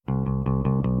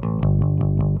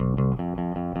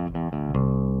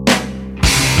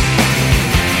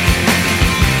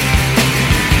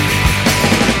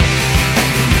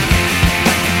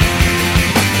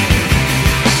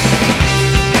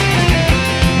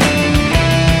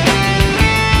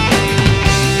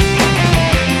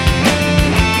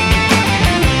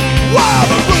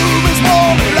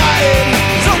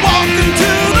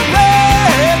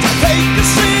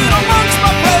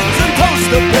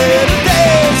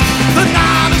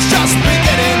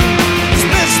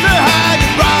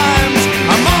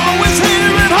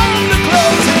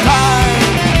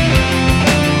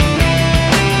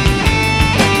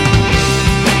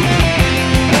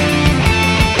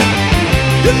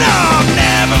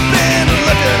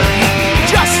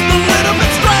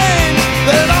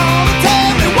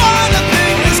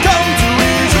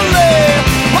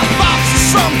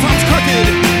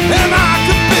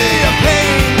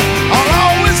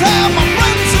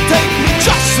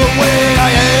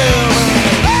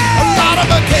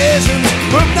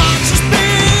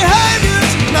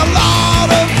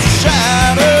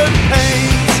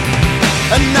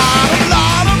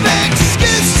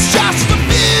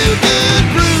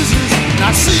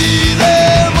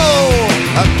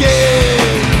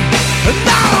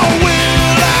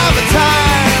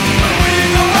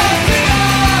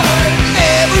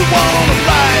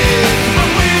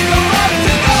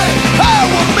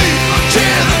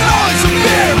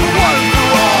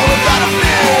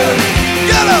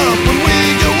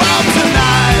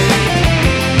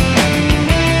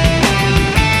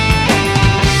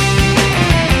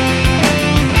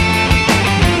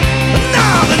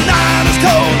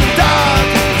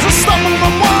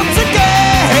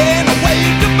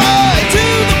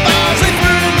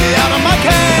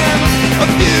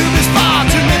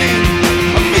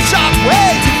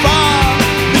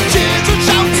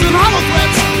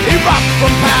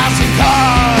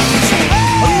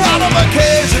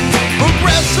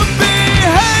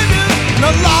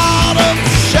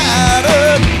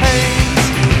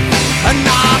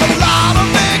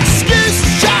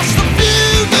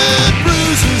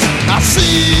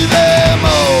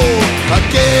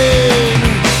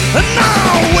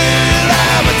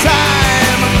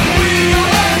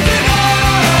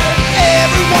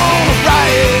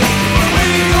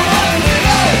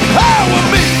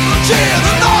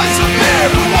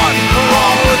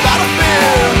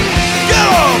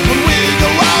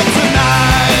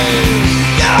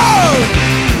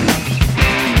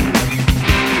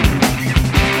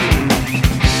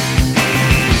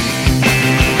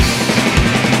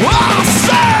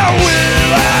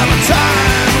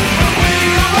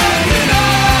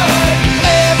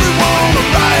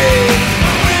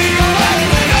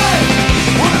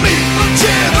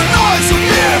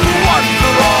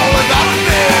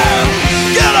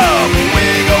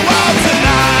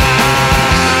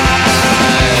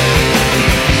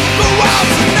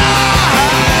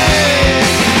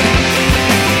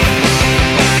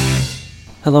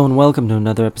Hello and welcome to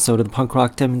another episode of the Punk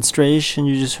Rock Demonstration.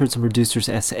 You just heard some Producers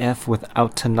SF with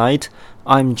Out Tonight.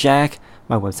 I'm Jack.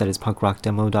 My website is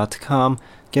punkrockdemo.com.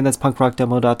 Again, that's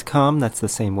punkrockdemo.com. That's the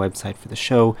same website for the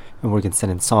show, and where you can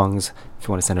send in songs if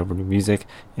you want to send over new music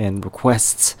and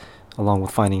requests, along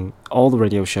with finding all the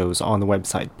radio shows on the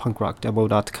website,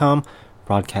 punkrockdemo.com,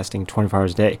 broadcasting 24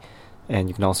 hours a day. And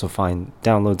you can also find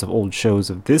downloads of old shows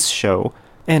of this show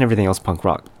and everything else punk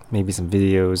rock. Maybe some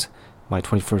videos, my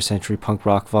 21st Century Punk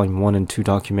Rock Volume 1 and 2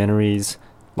 documentaries,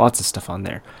 lots of stuff on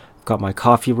there. I've got my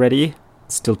coffee ready.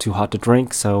 It's still too hot to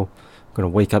drink, so I'm going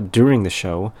to wake up during the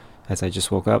show, as I just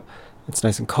woke up. It's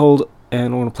nice and cold,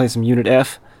 and I want to play some Unit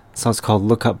F. The song's called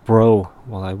Look Up Bro,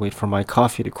 while I wait for my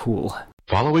coffee to cool.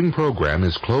 Following program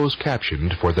is closed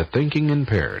captioned for the thinking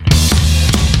impaired.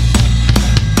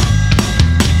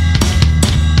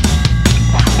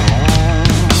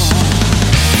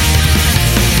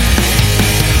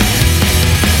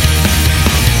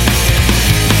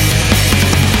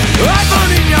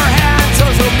 iPhone in your hand,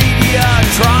 social media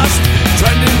trust.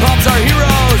 Trending pops are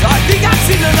heroes, I think I've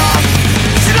seen enough.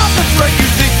 It's not the threat you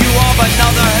think you are, but now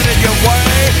they're headed your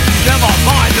way. Never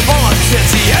mind the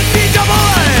politics, the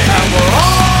NBAA. And we're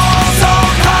all so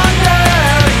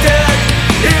connected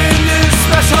in this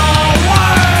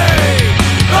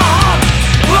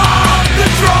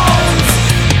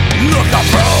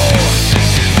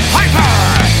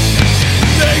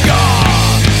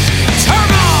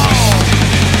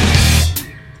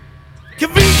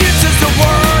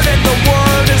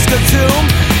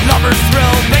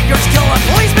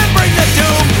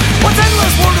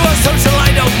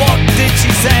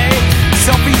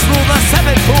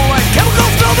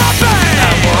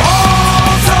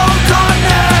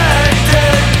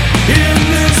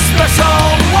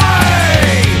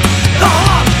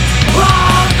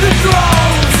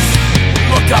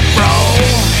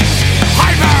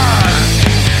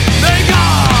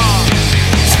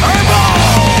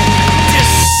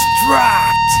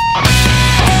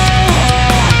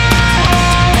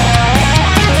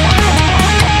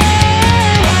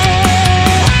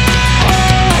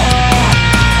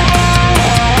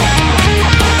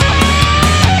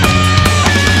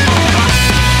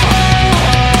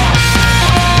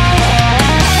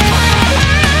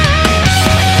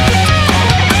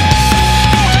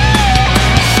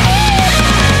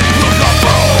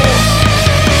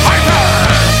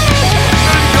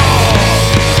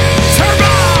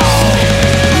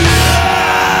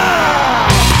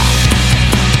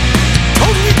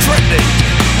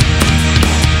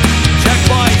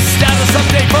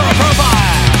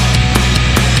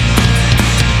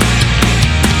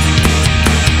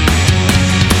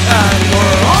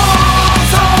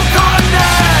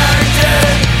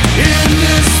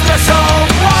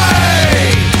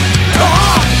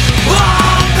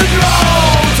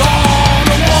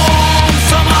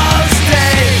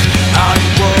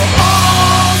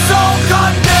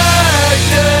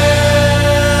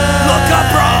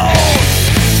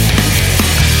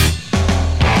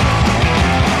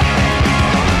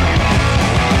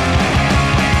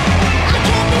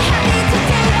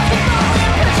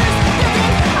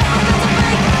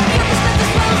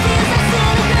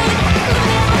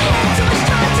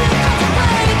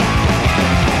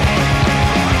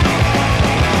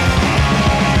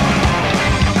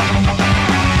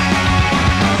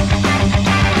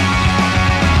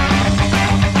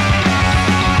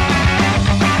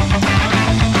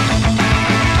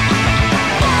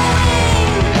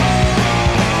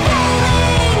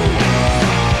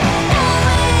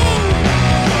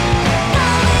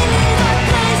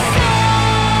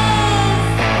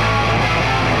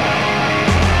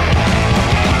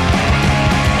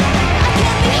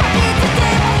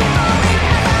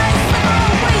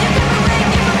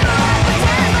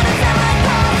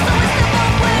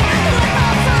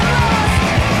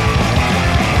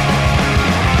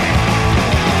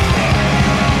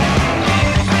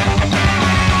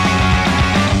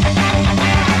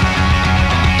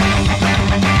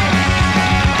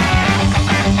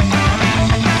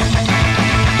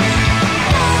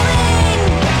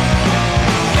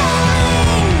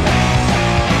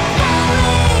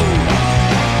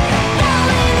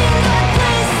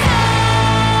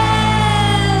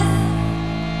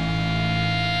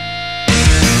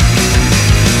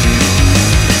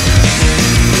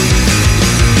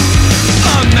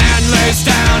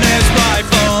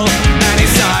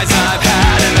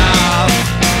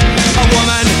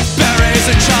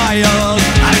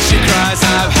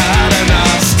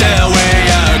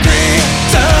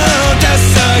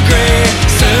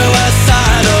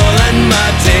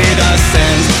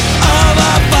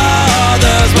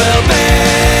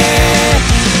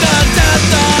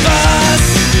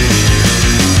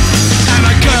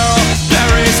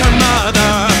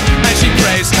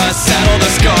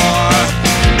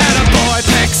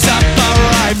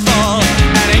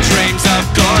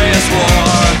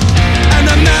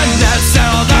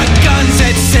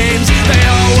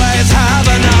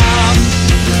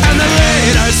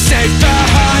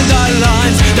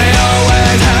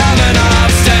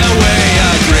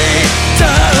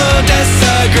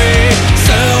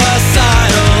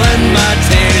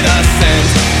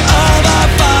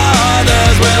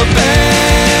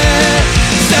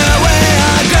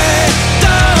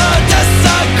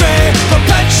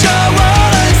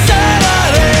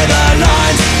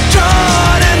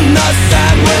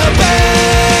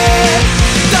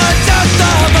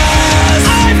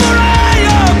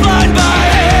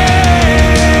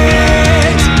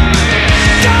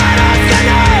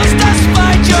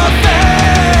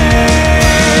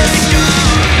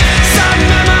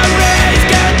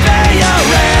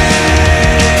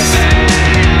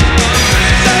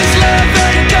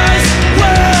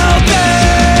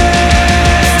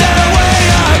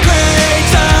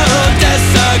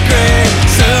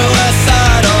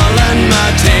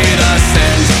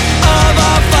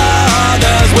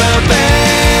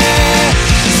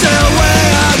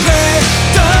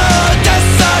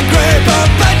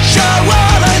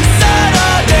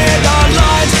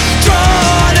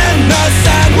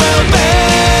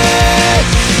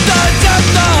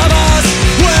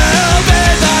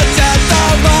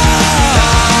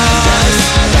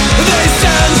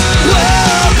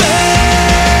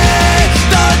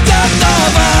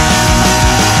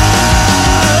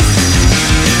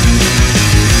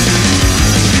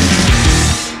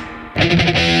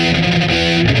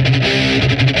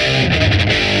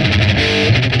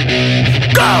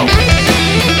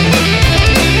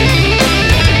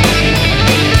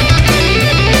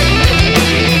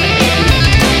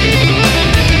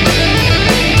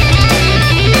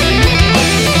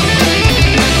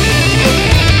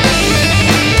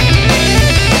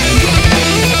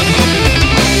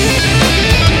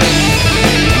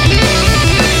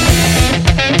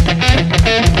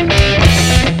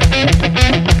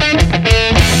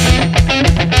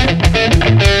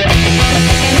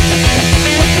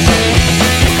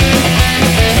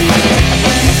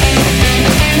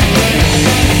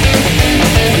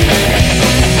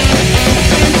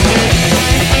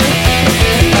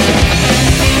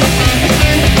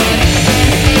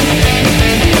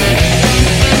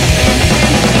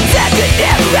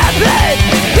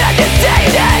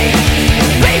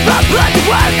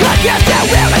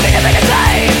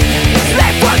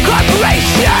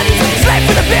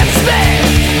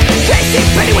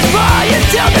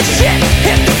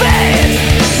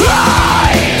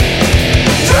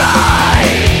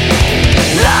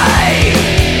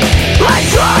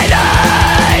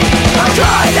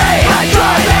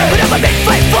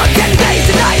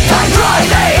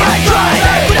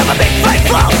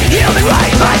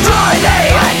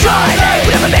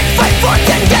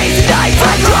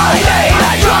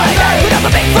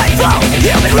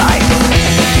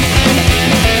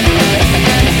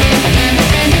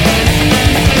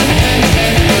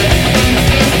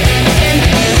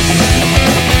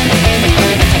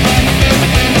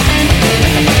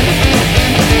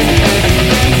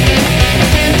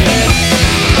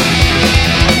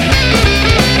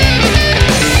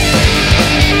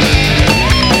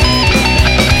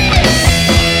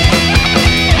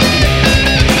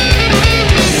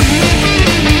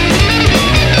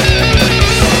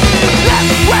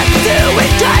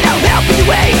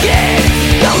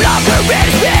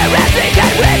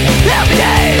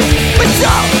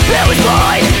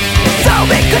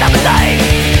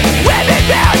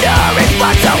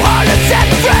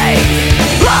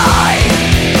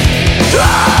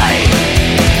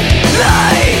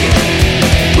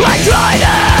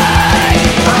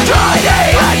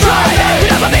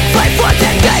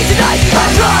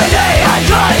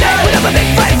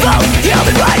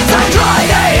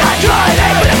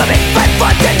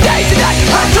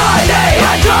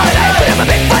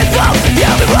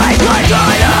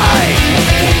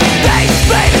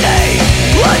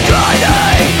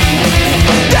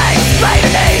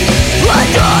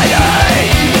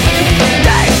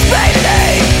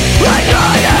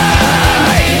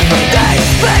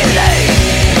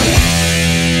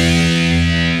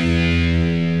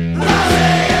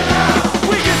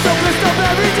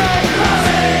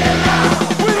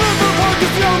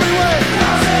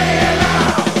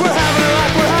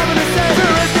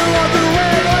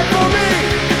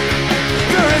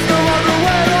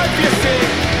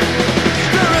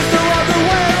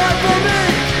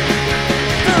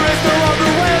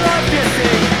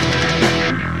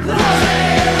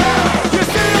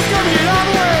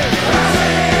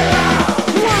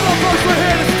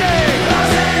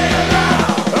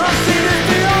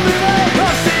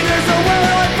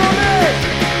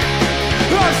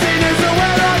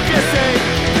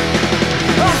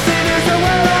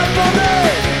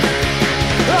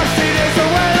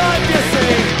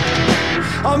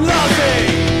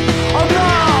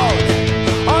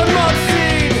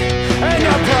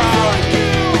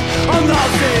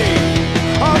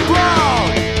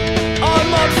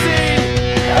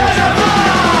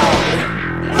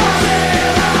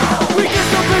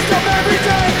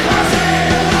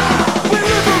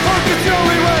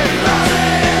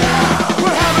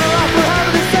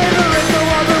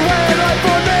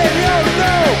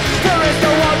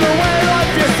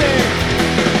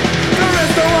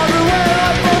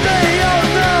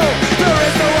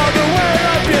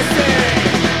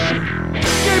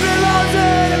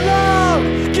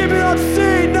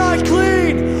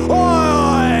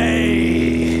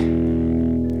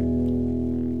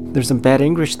There's some bad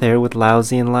English there with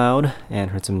lousy and loud, and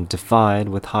heard some Defied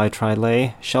with High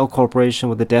Trilay, Shell Corporation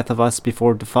with The Death of Us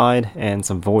before Defied, and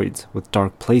some Voids with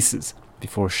Dark Places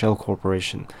before Shell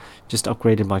Corporation. Just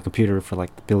upgraded my computer for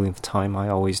like the billionth time. I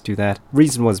always do that.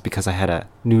 Reason was because I had a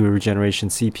newer generation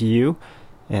CPU,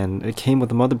 and it came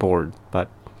with a motherboard, but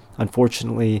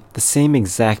unfortunately, the same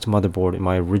exact motherboard in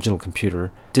my original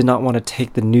computer did not want to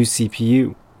take the new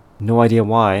CPU. No idea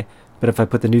why, but if I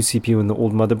put the new CPU in the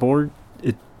old motherboard,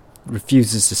 it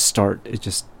refuses to start. It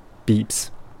just beeps.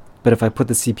 But if I put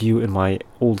the CPU in my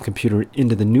old computer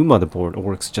into the new motherboard, it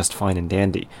works just fine and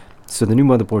dandy. So the new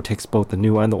motherboard takes both the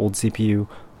new and the old CPU,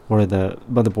 where the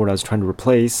motherboard I was trying to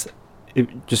replace,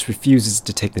 it just refuses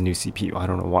to take the new CPU. I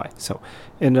don't know why. So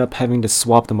ended up having to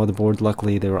swap the motherboard.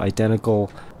 Luckily, they were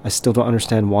identical. I still don't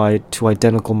understand why two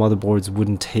identical motherboards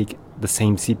wouldn't take the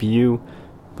same CPU,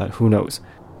 but who knows?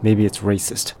 Maybe it's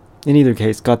racist. In either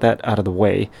case, got that out of the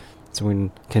way. So we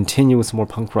can continue with some more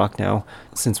punk rock now,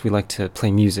 since we like to play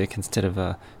music instead of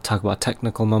talk about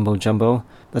technical mumbo jumbo.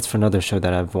 That's for another show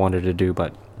that I've wanted to do,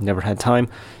 but never had time.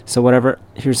 So whatever,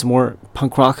 here's some more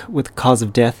punk rock with Cause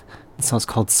of Death. The song's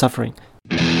called Suffering.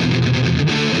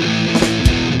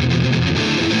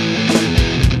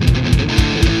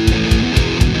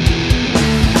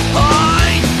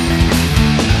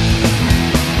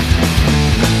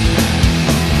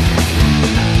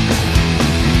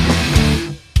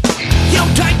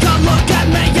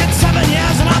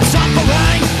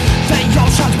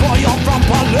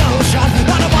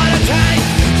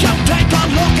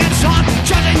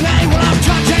 Judging me while I'm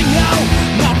judging you.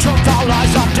 No truthful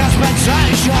lies of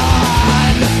dispensation.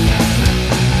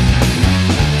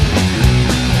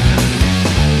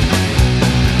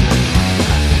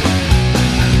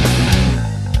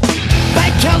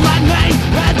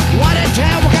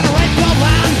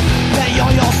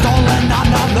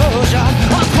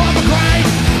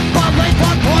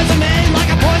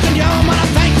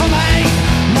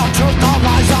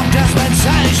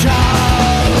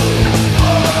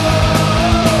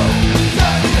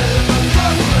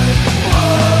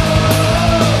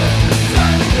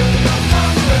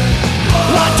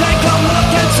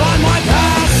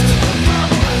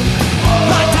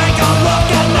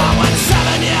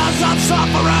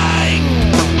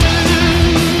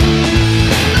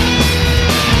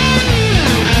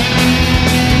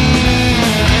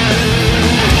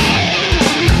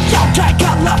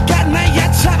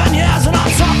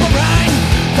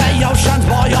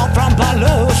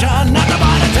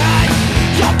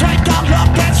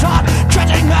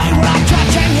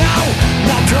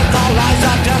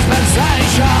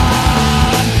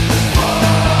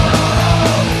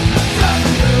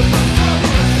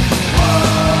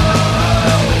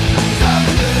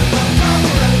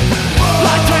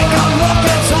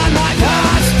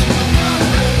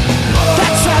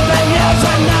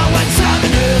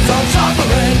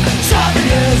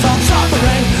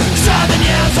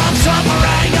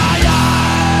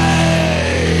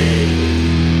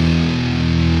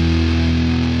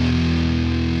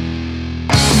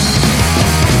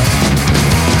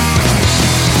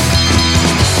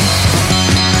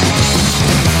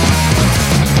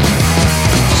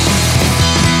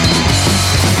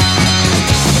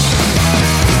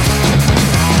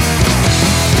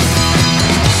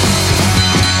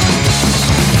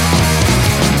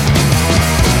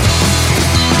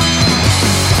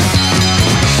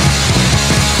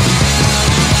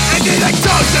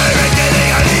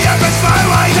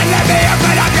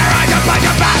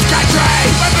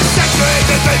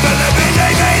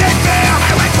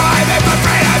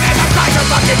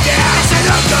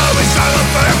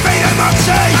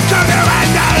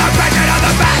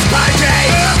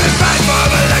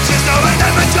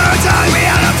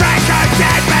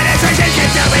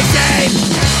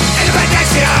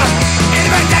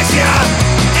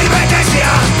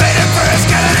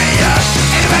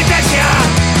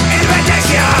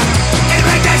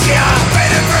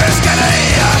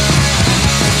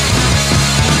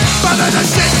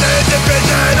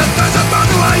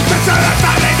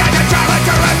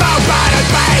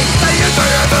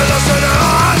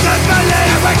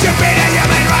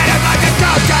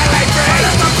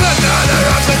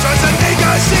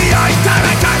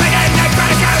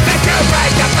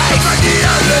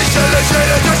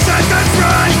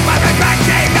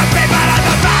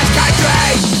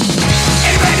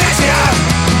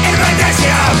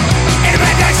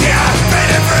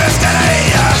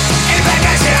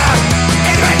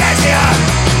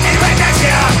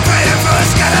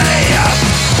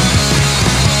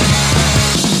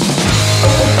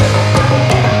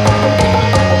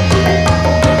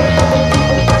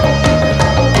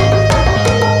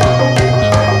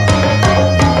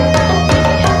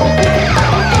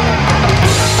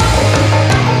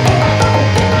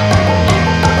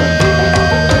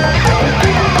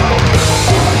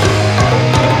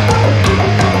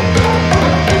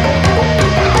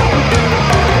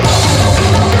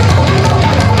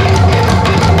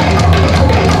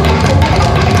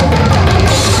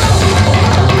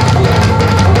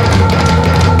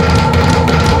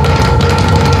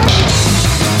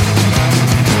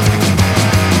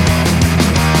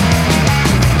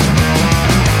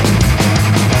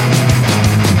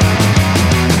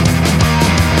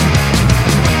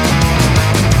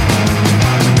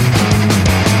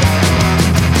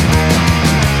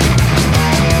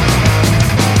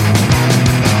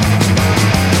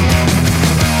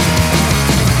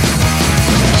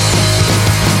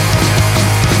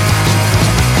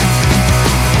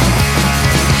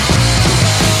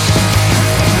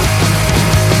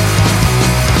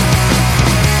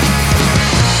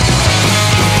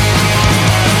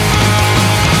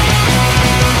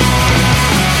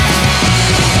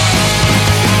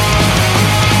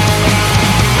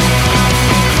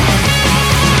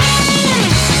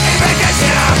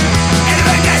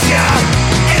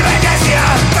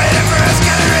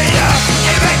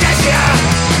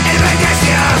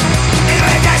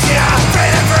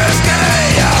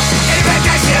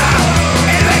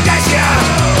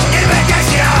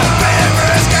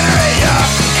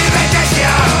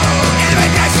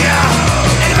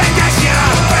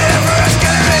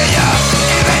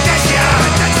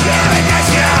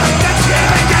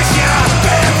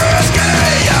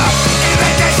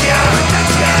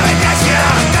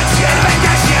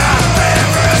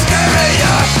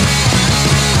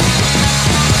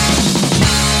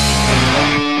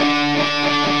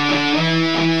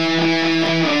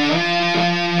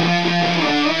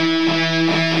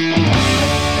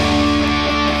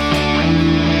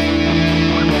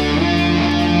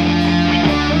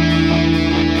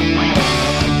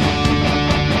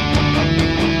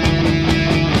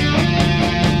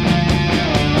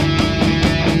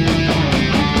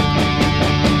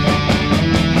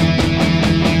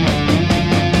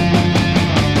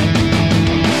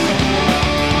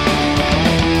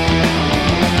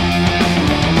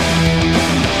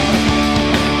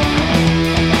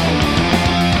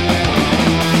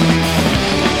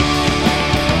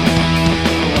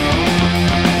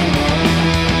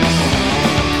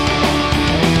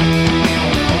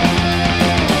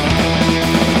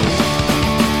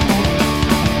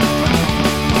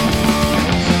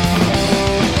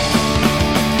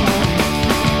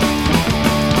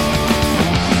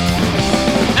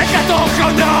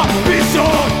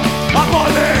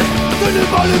 την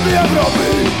υπόλοιπη Ευρώπη.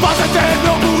 Βάζετε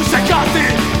νόμου σε κάτι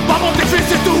που από τη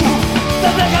φύση του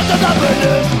δεν δέχεται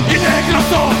ταμπέλες. Είναι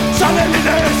γνωστό σαν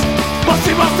Έλληνες πως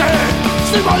είμαστε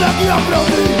στη μαλακία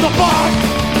πρώτη. Το ΠΑΚ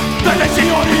δεν έχει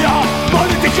όρια,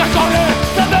 πολιτικά χωρέ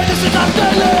δεν μένει στις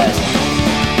καρτέλες.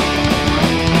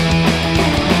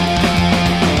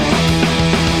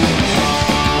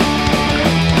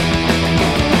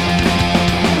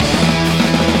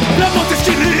 Βλέπω τη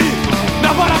σκηνή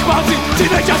να παραχμάζει,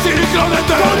 συνέχεια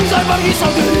συρρυκνώνεται χωρίς να υπάρχει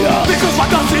σωτηρία. Δίχως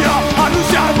φαντασία,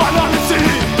 ανούσια επανάληψη.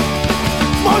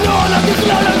 Μόνο όλα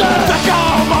τυχνώνεται. 10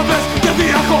 ομάδες και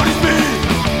διαχωρισμοί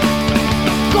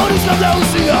χωρίς καμιά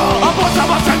ουσία. Από όσα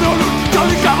μας ενώνουν κι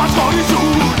ολικά μας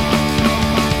χωρίζουν.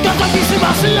 Κι αυτό έχει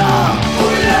σημασία. Πού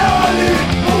είναι όλοι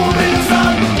που μου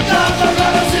μίλησαν για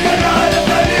αυτοργάνωση και για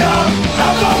ελευθερία.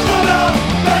 Αυτόχρονα,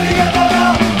 μένει και τώρα.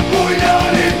 Πού είναι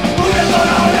όλοι, πού είναι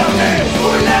τώρα όλοι αυτοί. Πού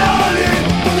είναι όλοι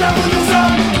που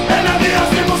τραγουδούσαν εναντίον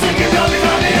στη μουσική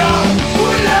βιομηχανία. Πού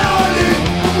είναι όλοι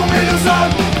που μου μίλησαν.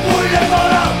 Πού είναι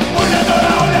τώρα, πού είναι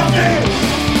τώρα όλοι αυτοί.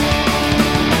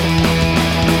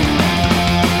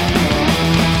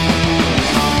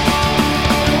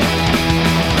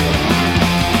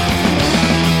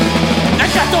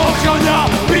 Εκατό χρόνια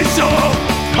πίσω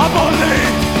από όλη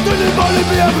την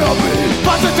υπόλοιπη Ευρώπη.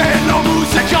 Βάζετε νόμους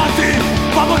σε κάτι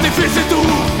που από τη φύση του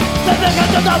δεν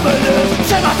δέχεται ταμπέλες.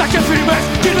 Ψέματα και φήμες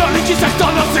κοινωνικής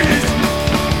εκτόνωσης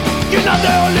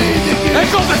γίνονται όλοι ειδικοί.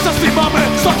 Εγώ δεν σας θυμάμαι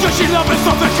στο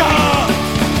 2012.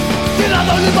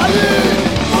 Γίνονται όλοι παλιοί.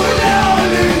 Πού είναι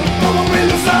όλοι που μου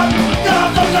μίλησαν για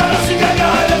αυτοργάνωση και για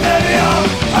ελευθερία.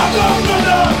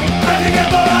 Αυτόχρονα, μένει και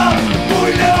τώρα. Πού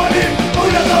είναι όλοι, πού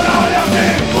είναι τώρα όλοι αυτοί.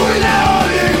 Πού είναι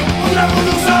όλοι που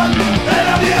τραγουδούσαν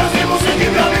εναντίον στη μουσική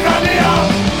βιομηχανία.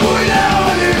 Πού είναι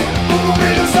όλοι που μου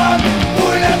μίλησαν. Πού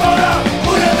είναι τώρα,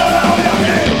 πού είναι τώρα όλοι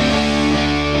αυτοί.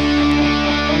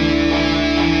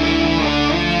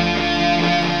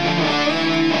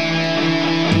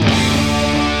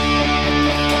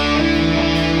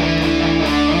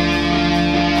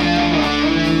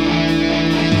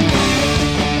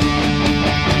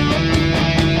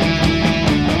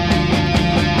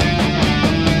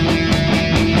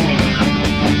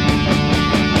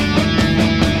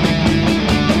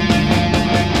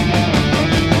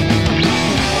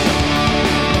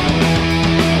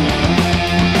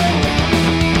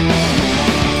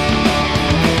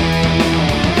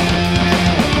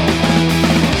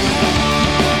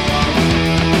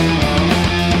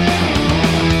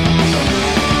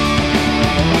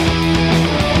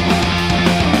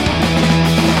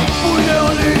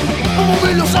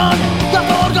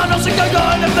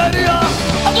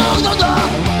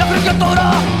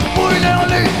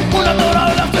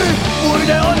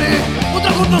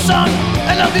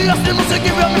 Εναντίον στη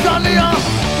μουσική βιομηχανία.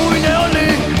 Πού είναι όλοι,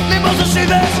 μήπως τους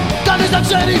είδες. Κανείς δεν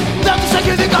ξέρει, δεν τους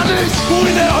έχει δει κανείς. Πού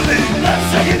είναι όλοι, δεν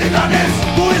τους έχει δει κανείς.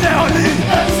 Πού είναι όλοι,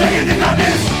 δεν τους έχει δει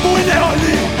κανείς. Πού είναι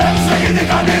όλοι, δεν τους έχει δει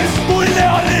κανείς. Πού είναι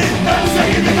όλοι, δεν τους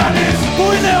έχει δει κανείς. Πού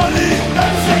είναι όλοι, δεν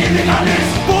τους έχει δει κανείς.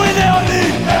 Πού είναι όλοι,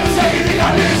 δεν τους έχει δει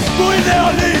κανείς. Πού είναι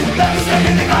όλοι, δεν τους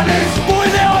έχει δει κανείς. Πού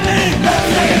είναι όλοι, δεν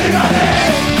τους έχει δει κανείς.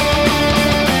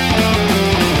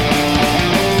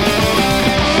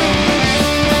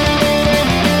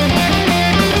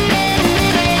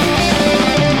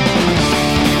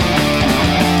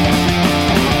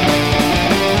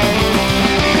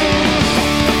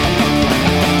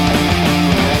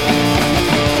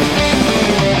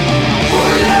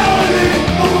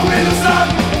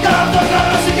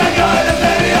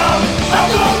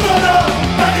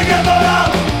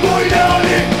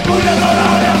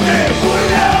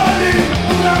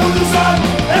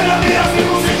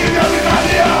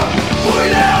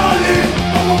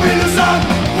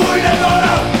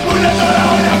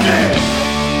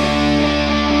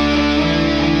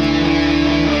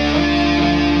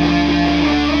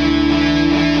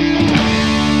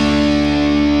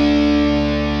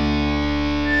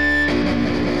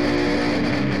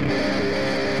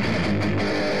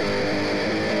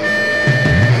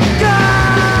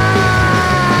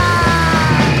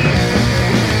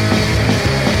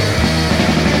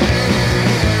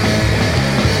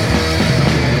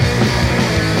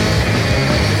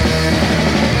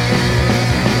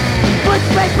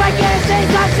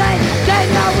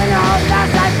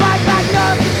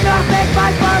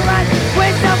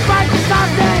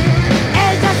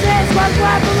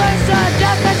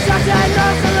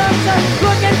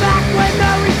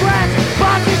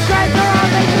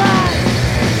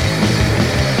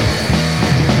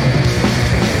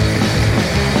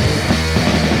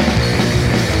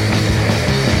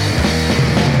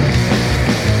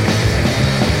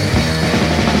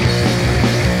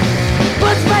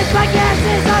 Like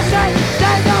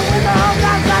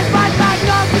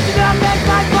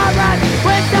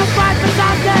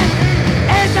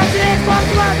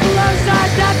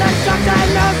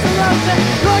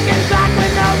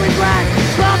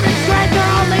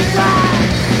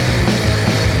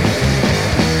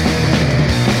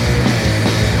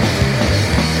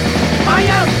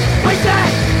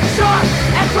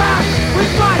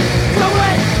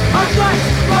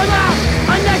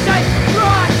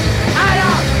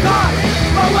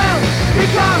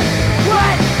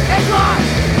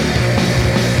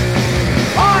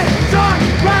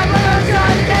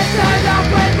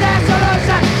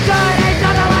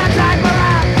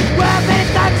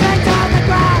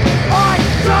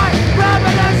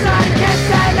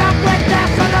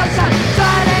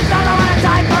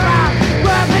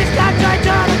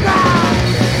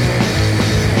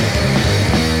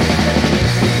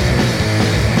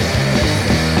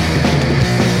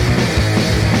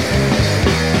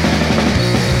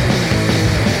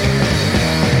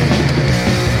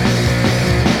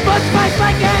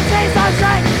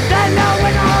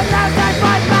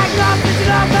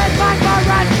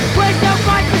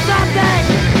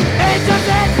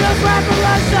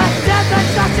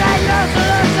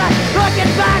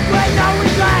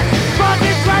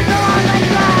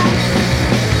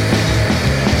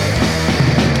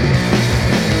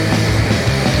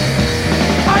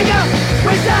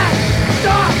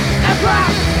strong and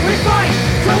proud. We fight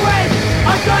to win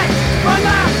our good, for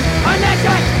love, our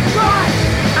nation, rise.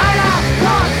 At our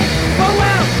cost, for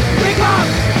will become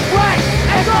great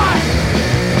and gone.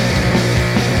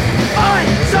 On,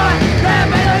 son,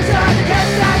 revolution, can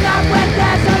stand up with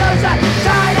their solution.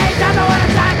 Chinese never want to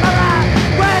take around.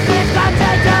 With this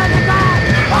country to the ground.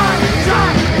 On,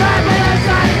 son,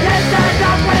 revolution, can stand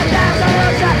up with their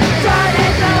solution.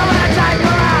 Chinese never want to take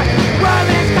around. With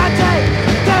this country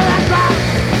to the ground.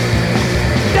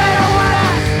 They don't want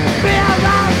us be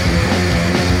alone.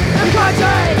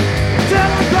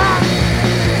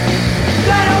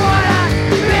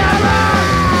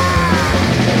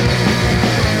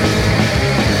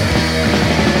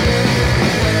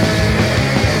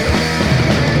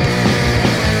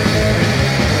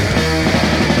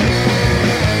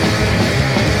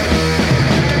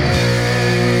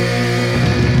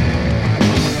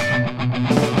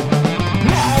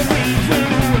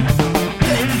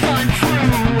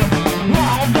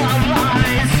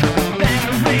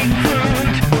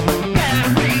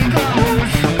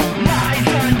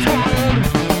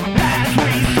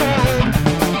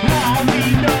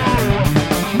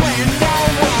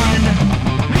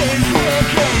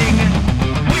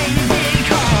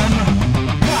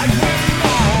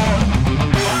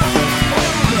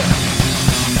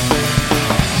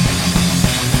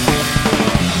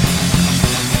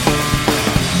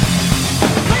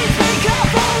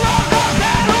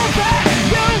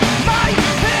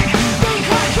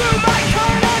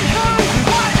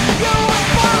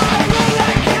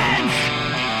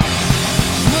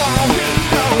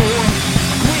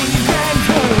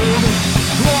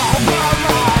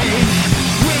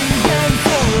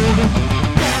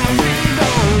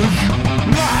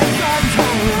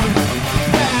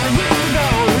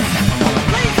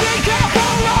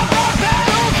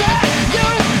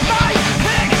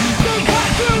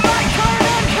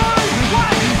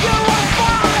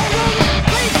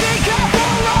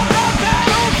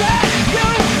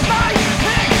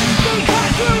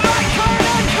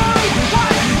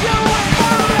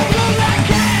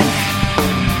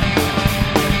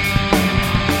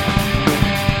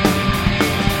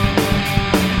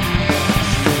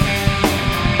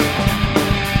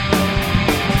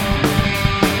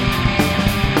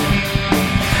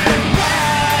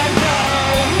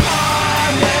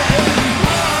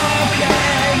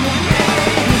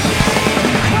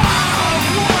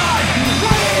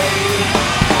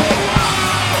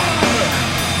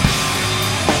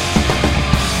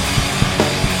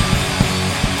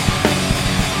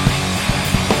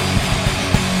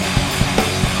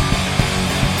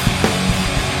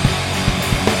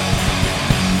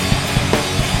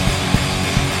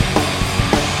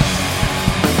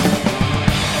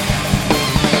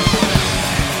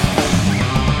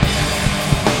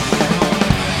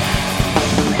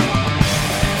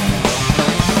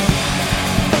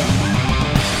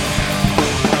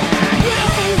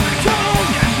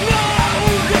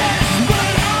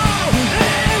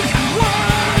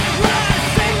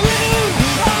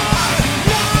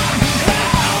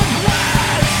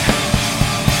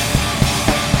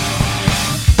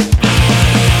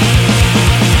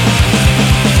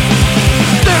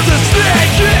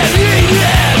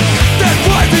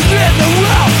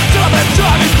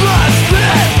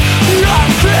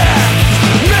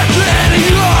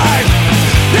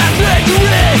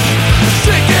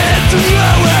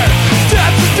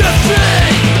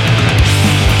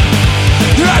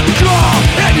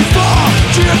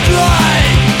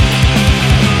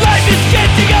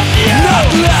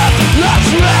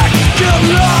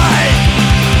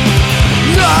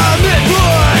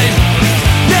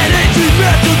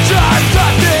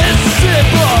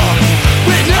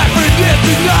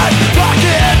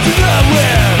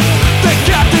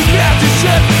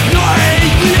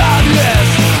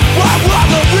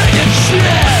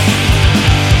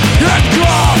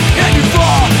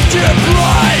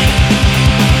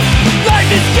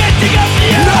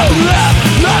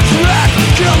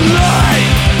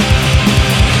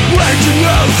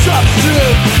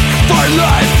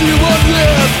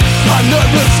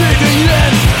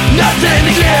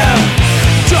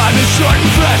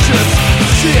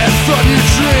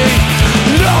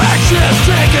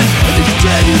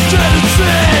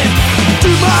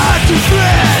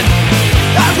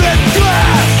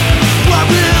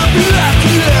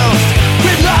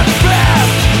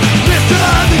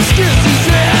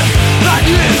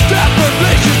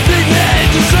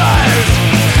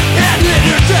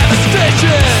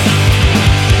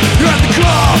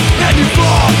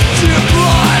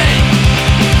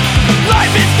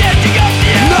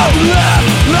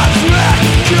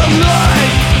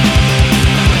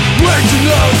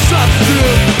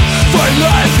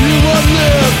 life you will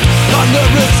live on the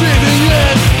receiving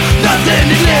end. Nothing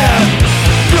to give.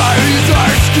 Priorities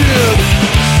are skewed,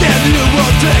 and you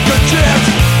will take a chance.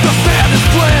 The path is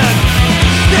planned,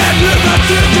 and you're not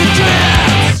to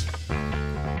chance.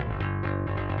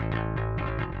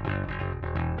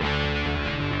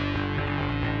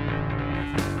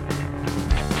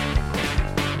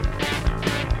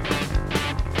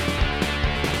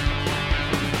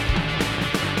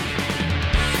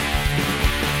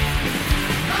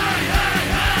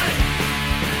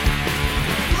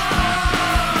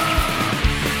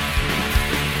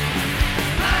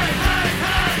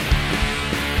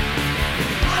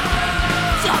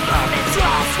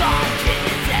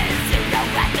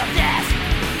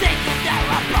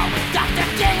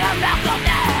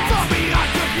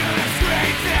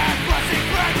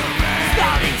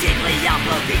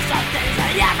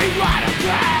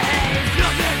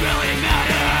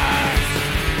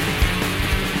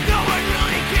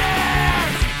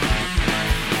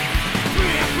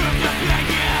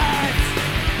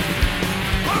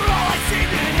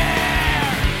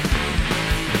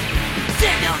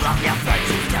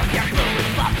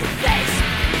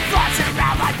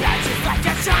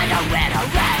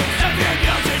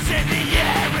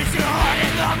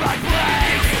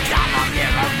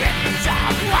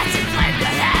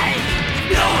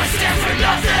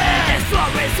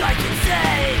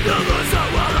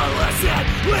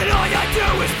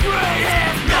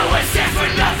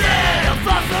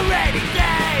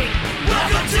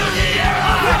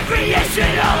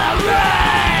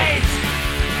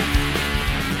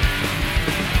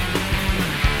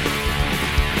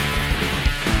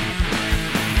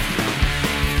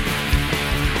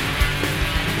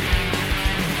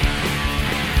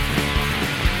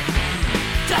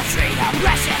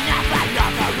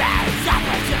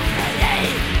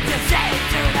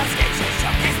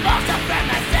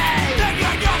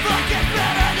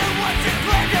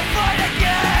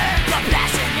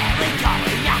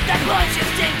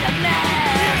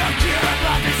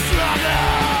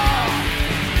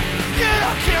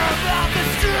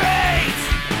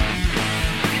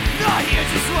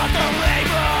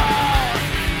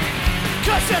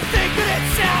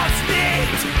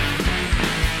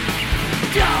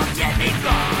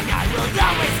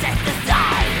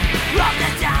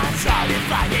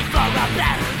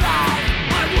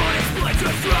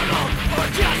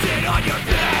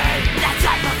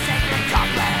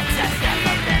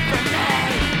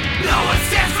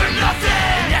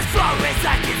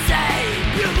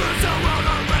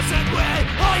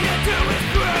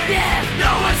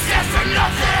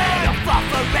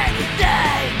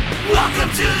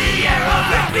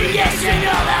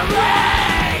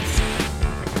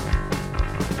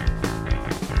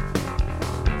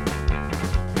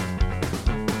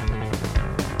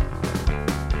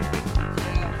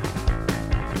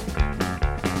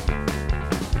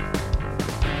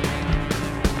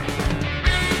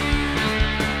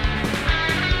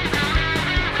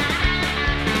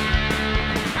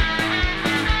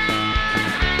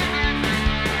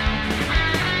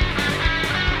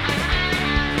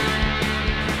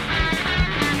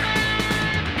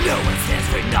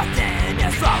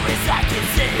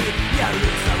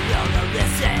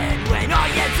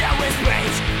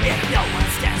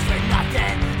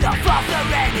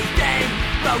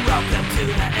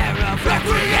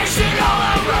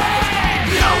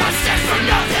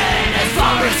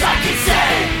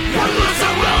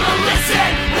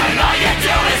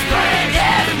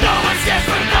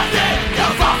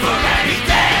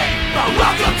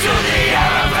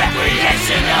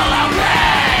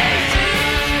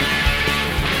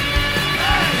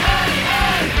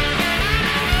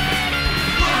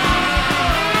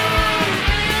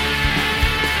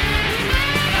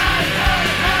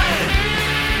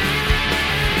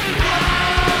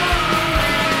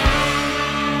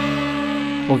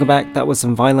 Welcome back. That was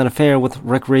some Violent Affair with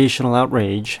Recreational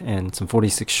Outrage, and some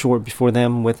 46 Short before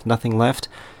them with Nothing Left.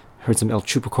 Heard some El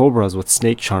Chupacabras with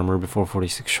Snake Charmer before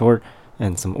 46 Short,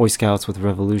 and some Oi Scouts with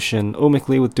Revolution,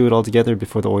 Omically with Do It All Together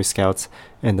before the Oi Scouts,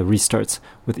 and the Restarts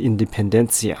with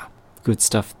Independencia. Good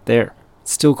stuff there.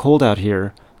 It's still cold out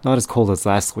here. Not as cold as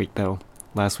last week, though.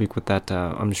 Last week with that,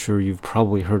 I'm sure you've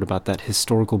probably heard about that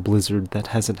historical blizzard that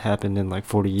hasn't happened in like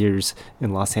 40 years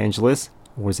in Los Angeles.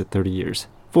 Or is it 30 years?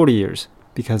 40 years.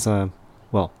 Because,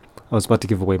 well, I was about to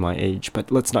give away my age,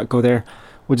 but let's not go there.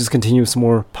 We'll just continue some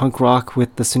more punk rock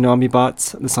with the Tsunami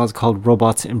Bots. The song's called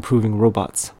Robots Improving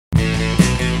Robots.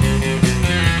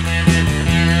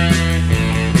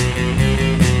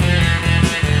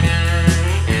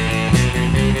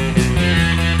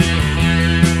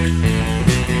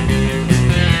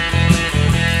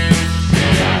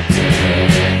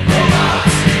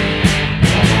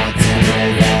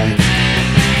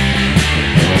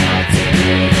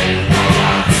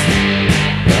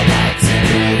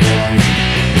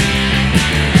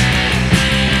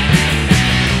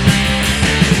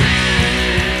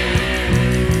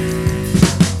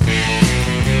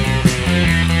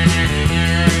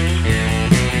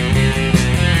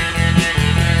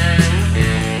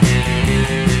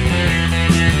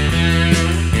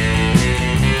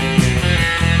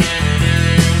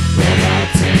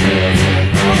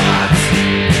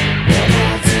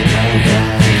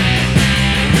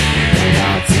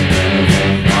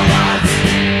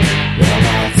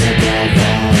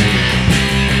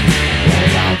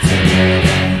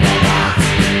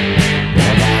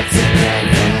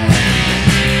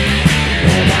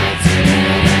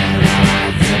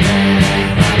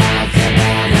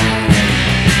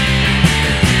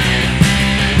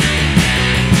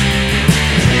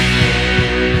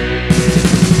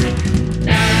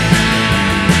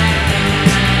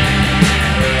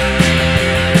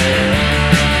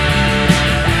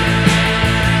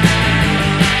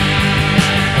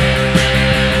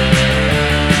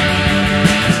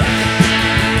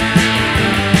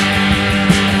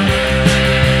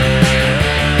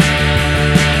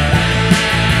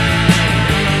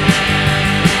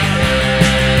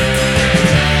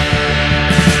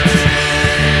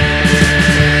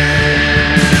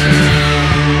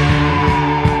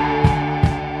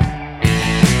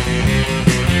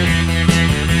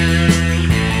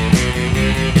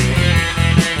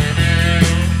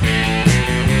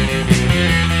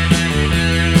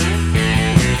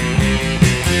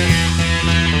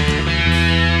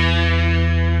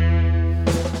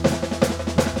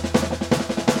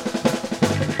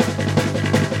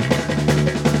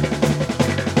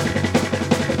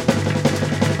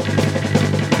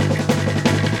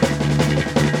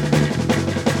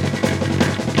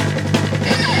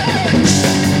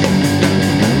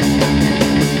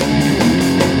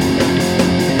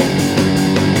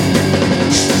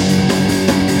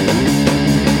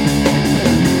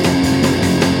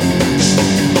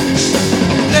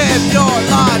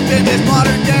 this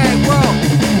modern day world.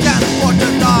 Can't afford to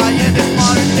die in this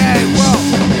modern day world.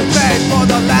 Pay for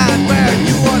the land where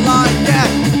you are lying dead.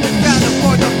 Can't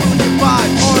afford the food you buy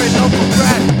or a local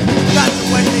bread. That's the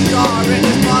way things are in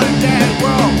this modern day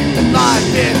world.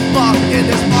 Life is fucked in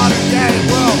this modern day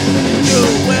world. You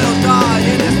will die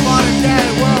in this modern day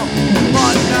world.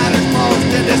 Money matters most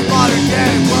in this modern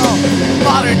day world.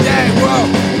 Modern day world.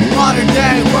 Modern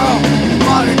day world.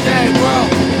 Modern day world.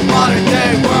 Modern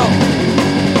day world.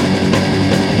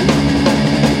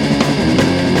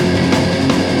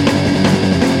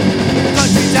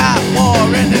 Countries at war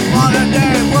in this modern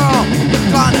day world.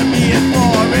 Economy is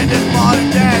poor in this modern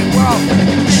day world.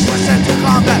 People are sent to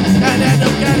combat and end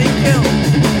up getting killed.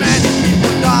 Many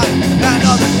people die and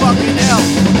others fucking ill.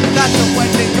 That's the way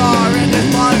things are in this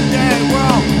modern day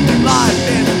world. Life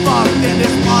is fucked in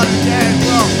this modern day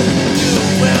world. You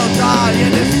will die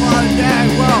in this modern day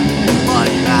world.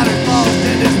 Money matters most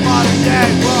in this modern day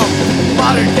world.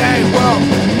 Modern day world.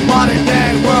 Modern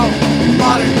day world.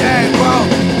 Modern day world.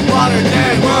 Modern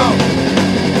day world.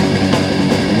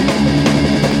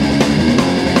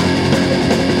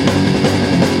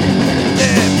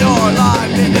 Live your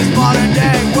life in this modern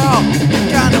day world. You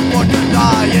can't afford to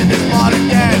die in this modern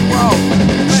day world.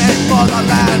 Pay for the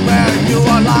land where you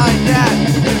are lying dead.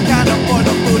 You can't afford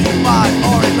the food you buy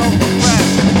or a local bread.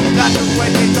 That's the way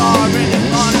things are in this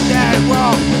modern day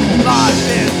world. Life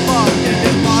is fucked in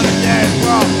this modern day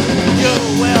world. You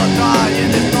will die in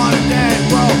this modern day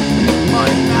world.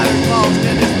 Money matters most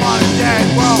in this modern day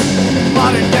world.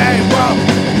 Modern day world.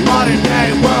 Modern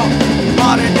day world.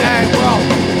 Modern day world.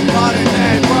 Modern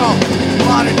day world.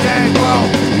 Modern day world.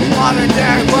 Modern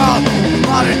day world.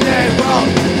 Modern day world.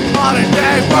 Modern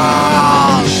day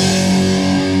world.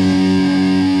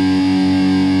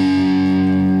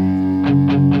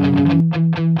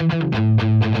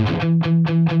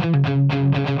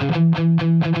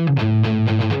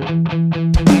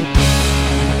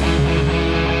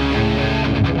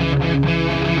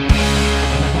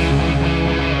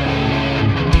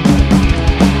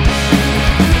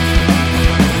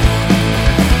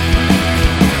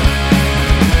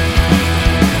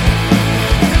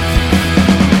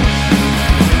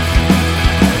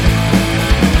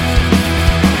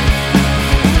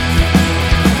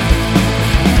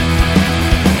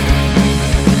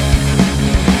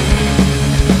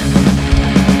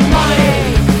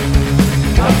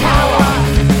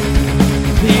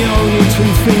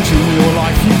 Things in your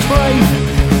life you crave.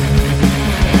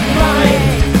 Money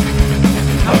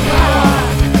and power.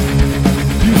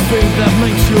 You think that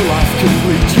makes your life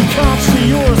complete. You can't see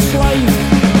you're a slave.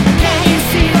 Can you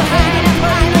see the hand and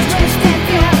mind that's twisted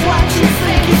there? What you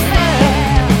think is fair?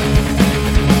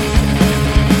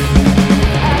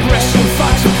 Aggression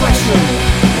fights oppression.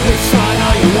 Which side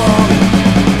are you on?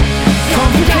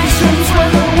 Complications when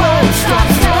the world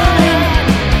stops turning,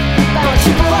 but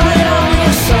you put it on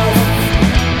yourself.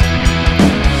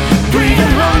 Greed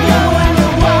and hunger when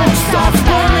the world stops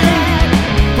burning,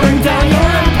 bring down your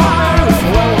empire of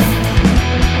wealth.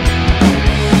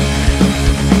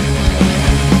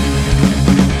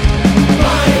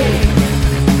 Money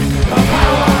and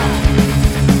power.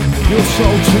 Your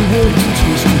soul too warped and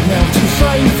twisted now to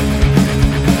save.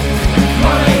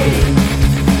 Money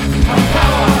and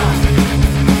power.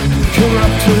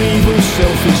 Corrupt and evil,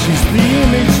 selfish is the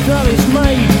image that is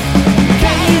made.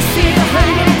 Can you see the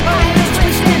hand and mind that's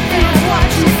twisted there? What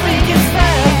you think is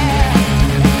fair?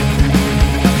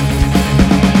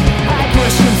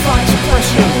 Aggression fights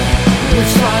oppression.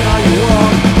 Which side are you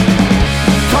on?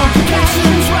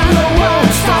 Complications when the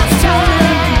world starts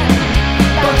turning,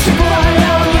 but you put it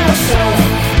on yourself.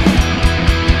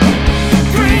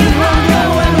 Greed and hunger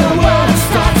when the world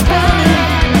starts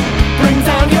burning, bring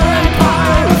down your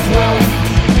empire of wealth.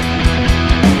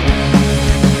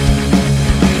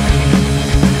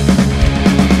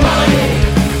 Money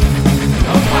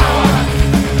and power.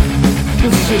 The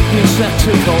sickness that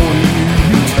took hold of you,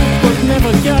 you took but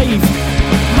never gave.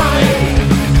 Money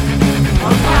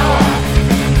and power.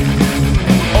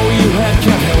 All you had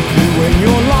can help you when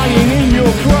you're lying in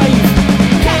your grave.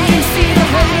 Can you see the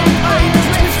hand and mind that's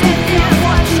twisted there?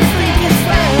 What you think is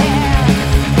fair?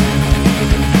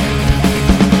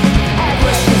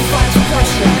 Aggression fights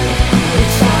oppression.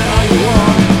 Which side are you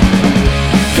on?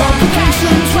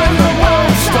 Complications when the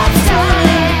world stops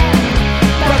turning,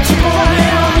 but you put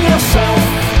it on yourself.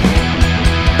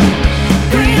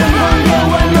 Greed and hunger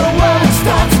when the world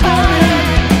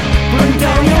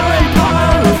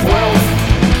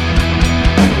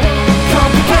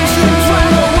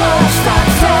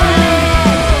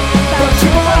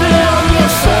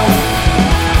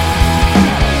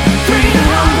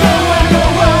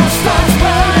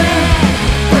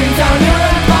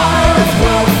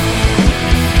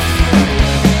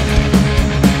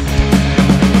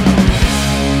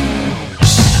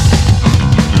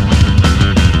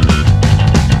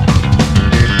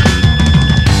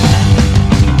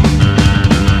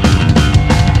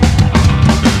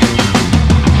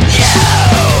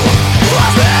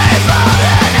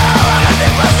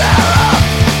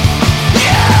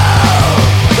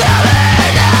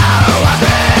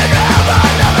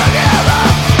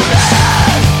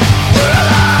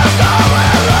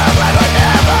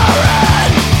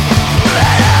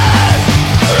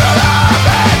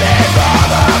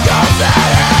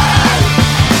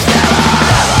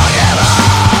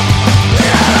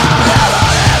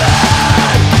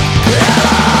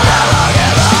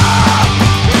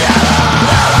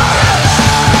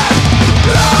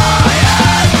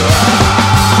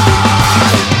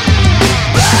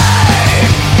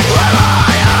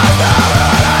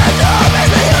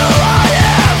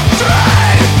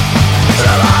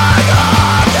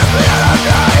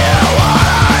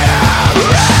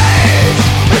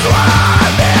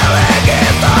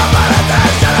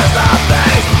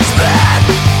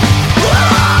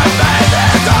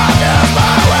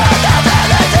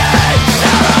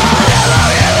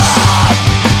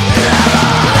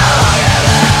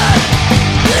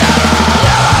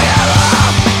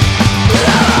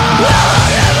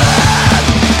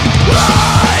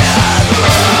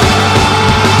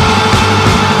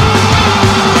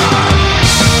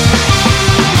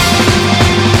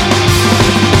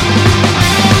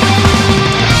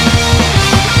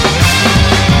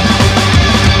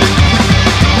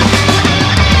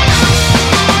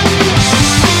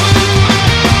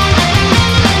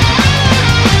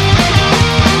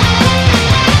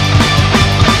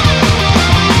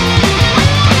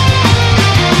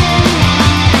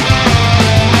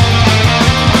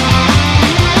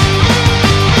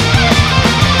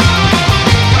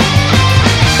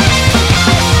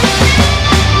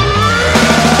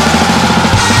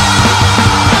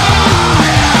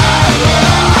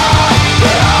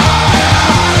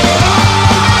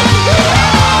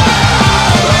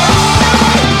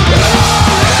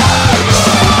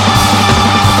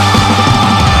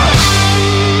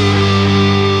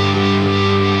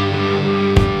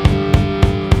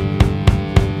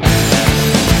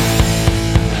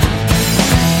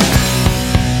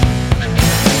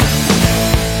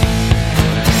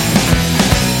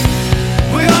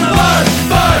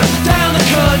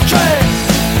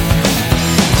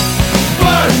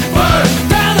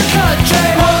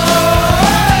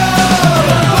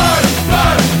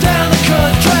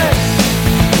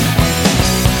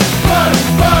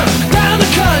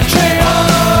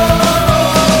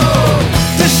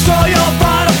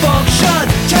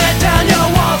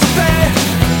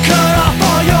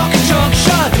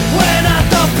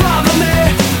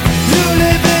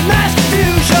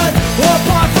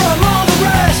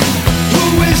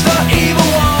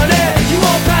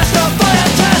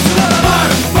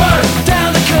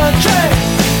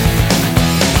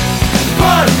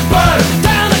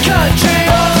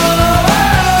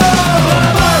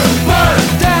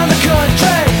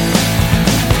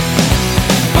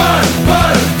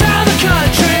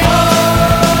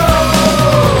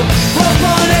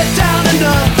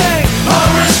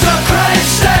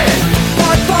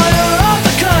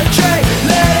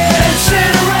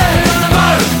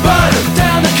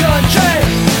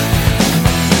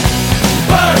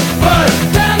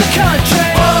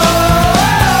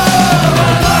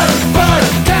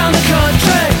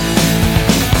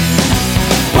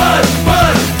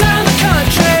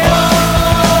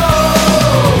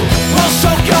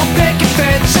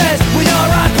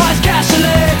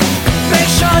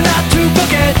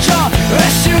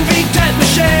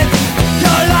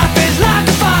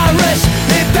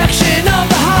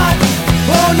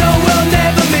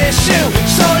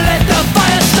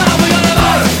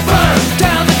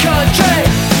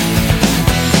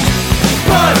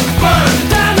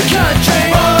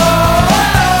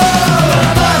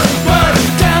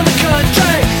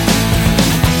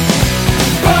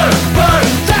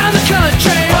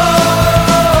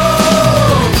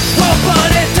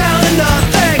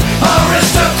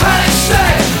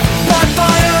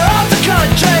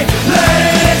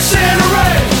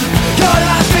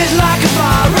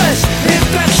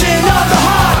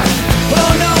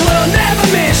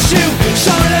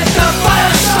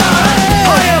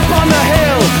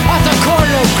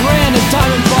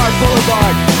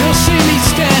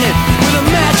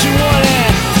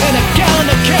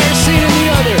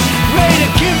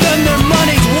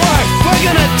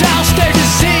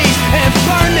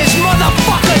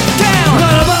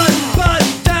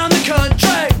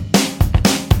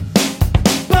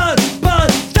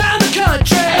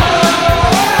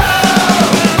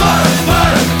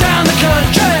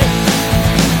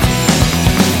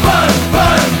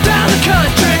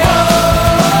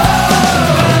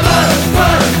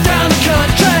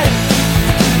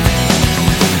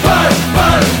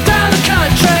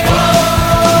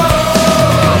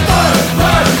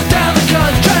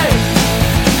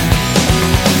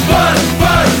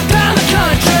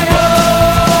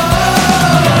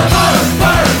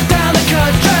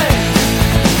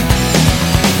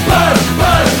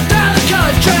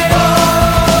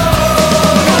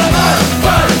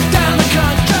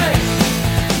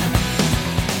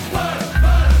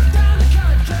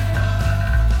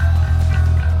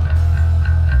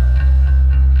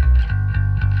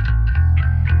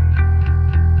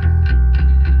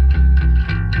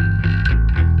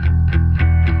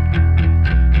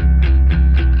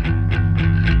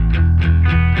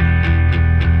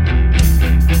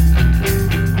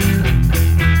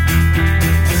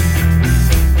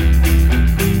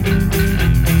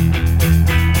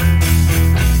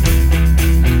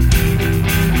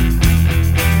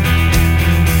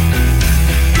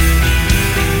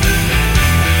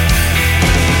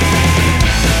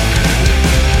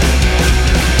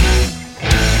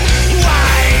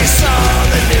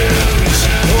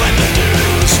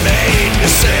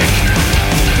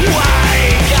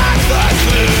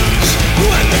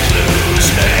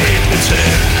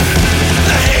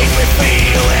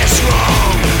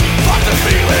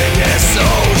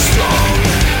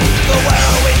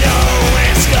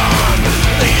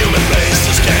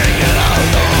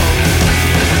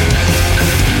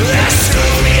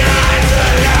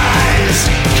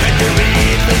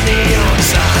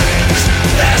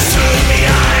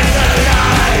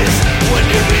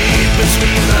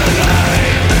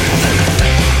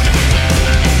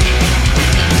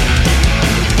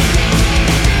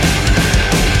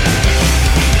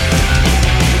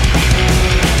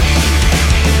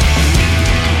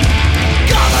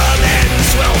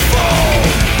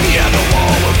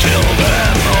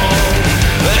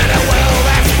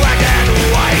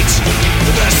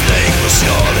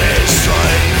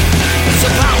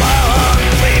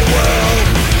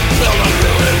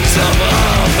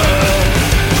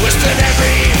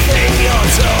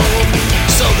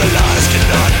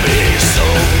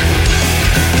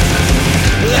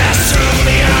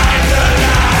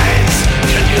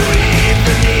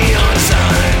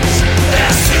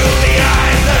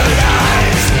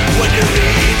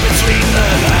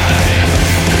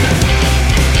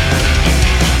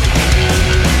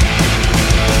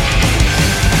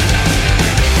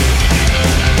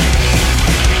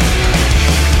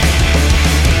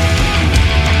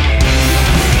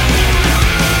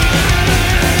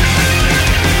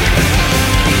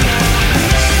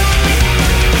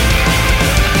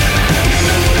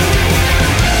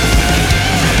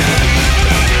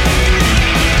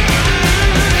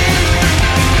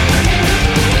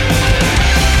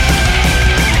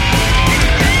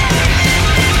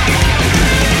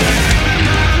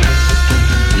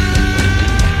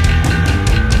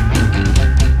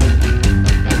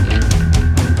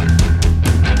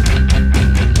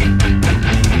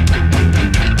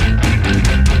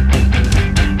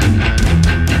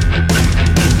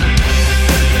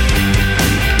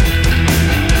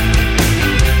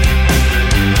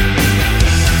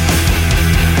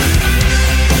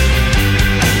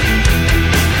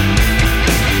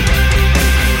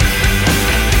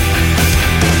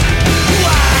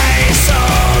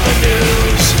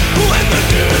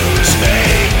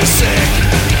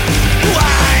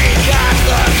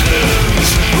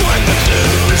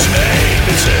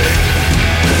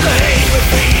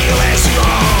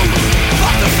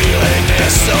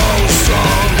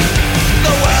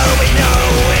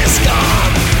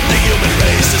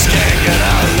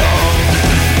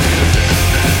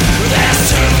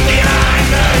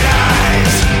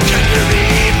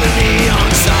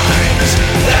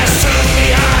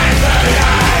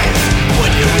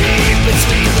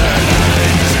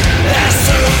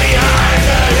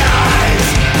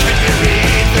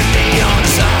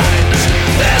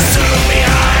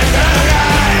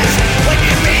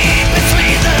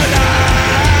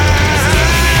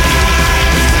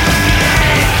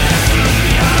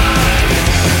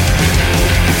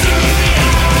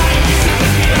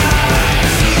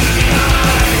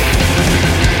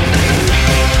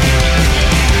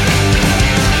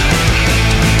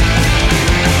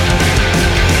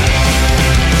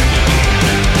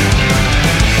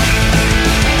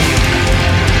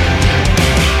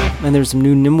And there's some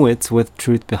new Nimwits with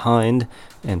Truth Behind,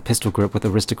 and Pistol Grip with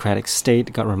Aristocratic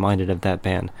State. Got reminded of that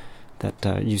band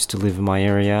that used to live in my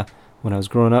area when I was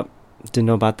growing up. Didn't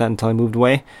know about that until I moved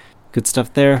away. Good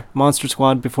stuff there. Monster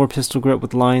Squad before Pistol Grip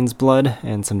with Lion's Blood,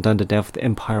 and some Done to Death with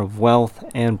Empire of Wealth,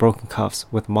 and Broken Cuffs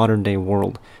with Modern Day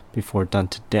World before Done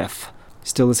to Death.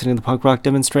 Still listening to the punk rock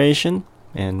demonstration,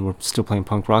 and we're still playing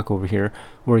punk rock over here,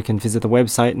 where you can visit the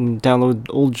website and download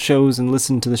old shows and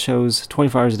listen to the shows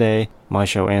 24 hours a day, my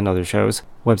show and other shows.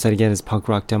 Website again is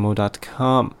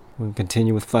punkrockdemo.com. We'll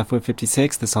continue with Flatfoot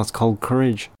 56. The song's called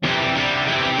Courage.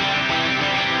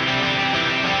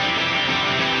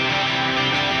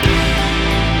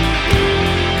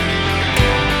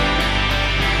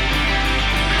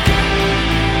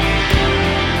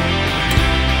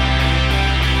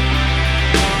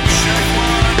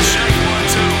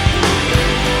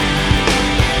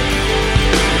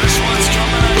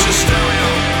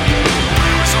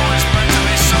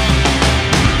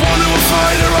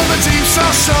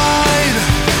 Outside,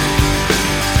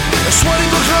 a sweaty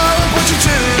book of what you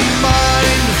did in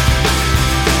mind.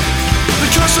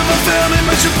 The curse of a family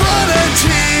makes your blood and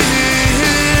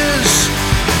tears.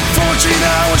 14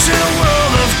 hours in a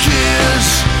world of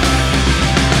gears.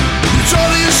 You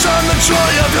told your son the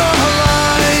joy of your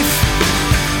life,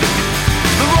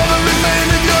 the role that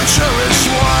remained of your cherished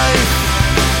wife.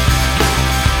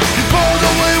 You pulled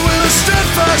away with a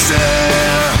steadfast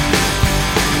air.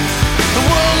 The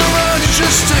world around you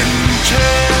just didn't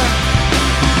care.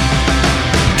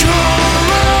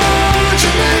 Courage,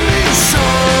 you made me so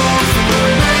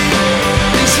familiar.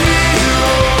 These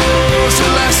heroes who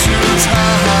last through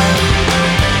time.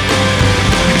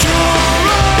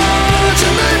 Courage,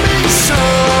 you made me so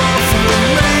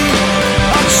familiar.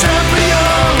 A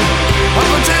champion of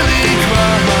a daily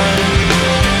grind.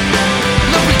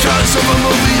 Not because of a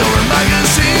movie or a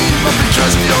magazine, but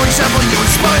because of your example. You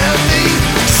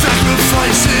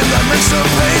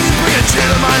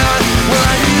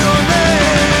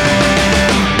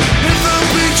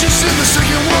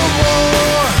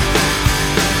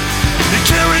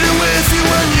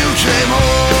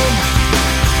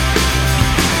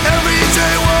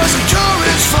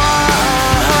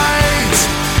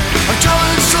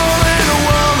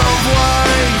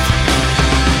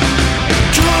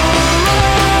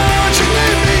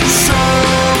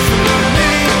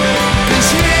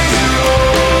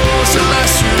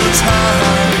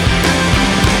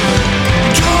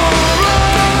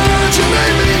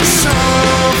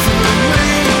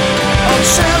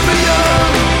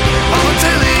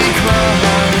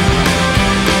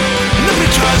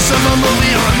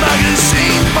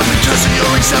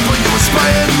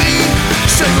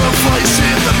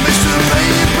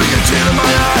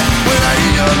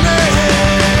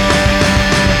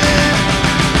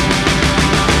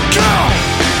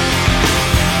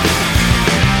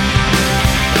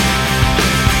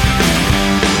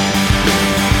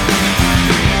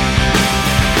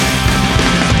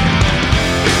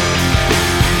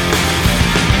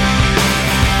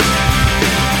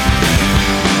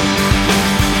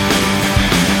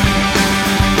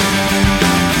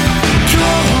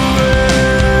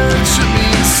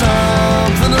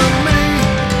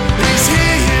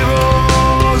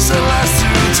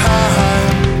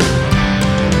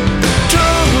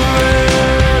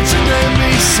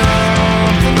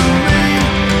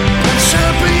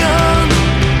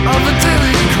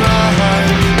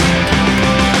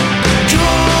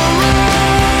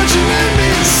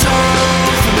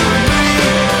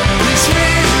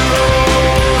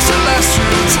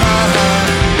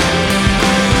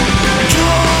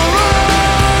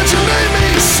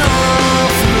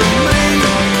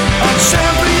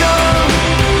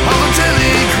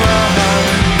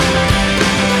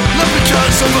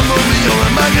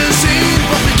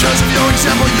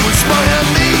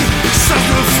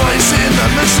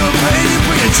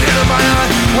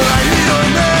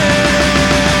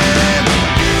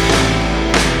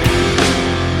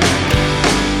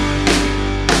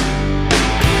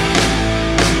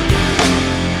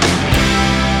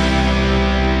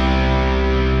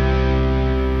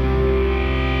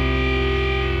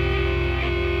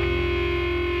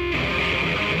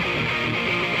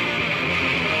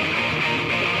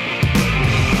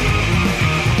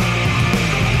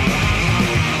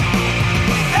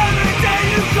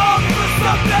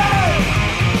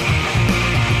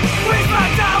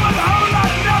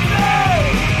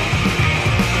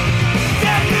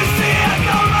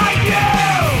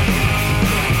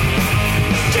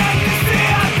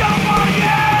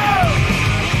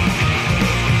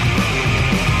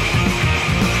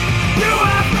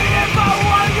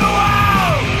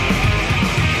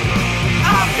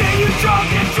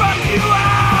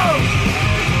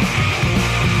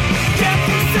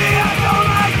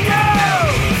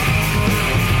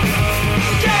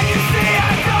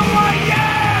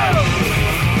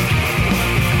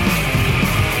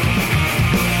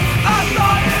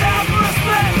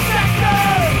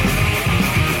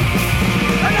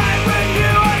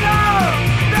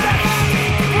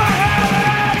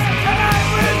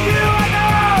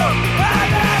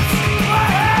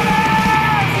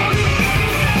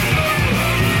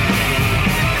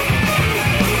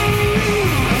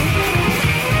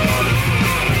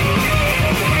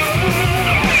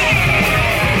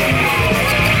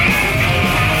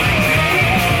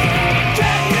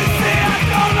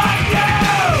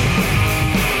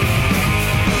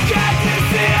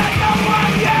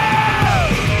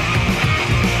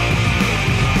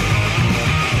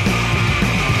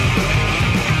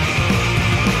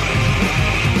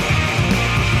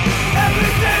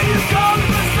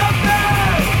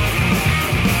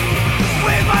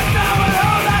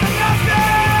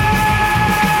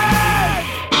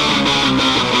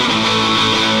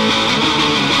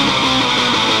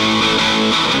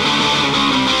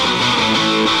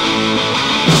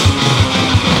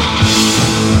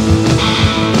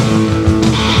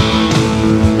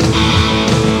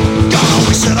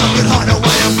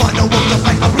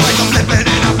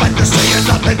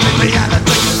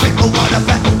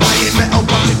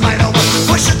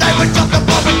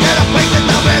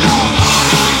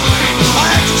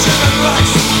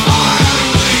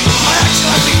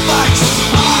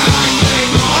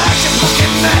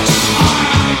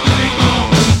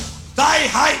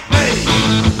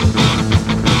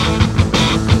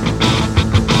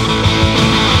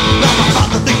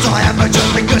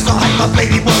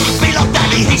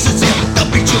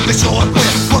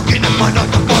quit looking at my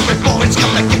other boring boys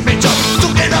gonna give me just to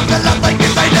get up and love like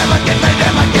if they never give. I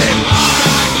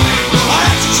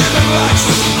have to chill and rice.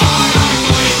 I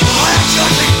have to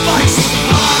big vice.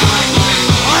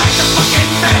 I have to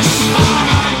fucking mess.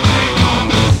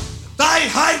 They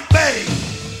hate me.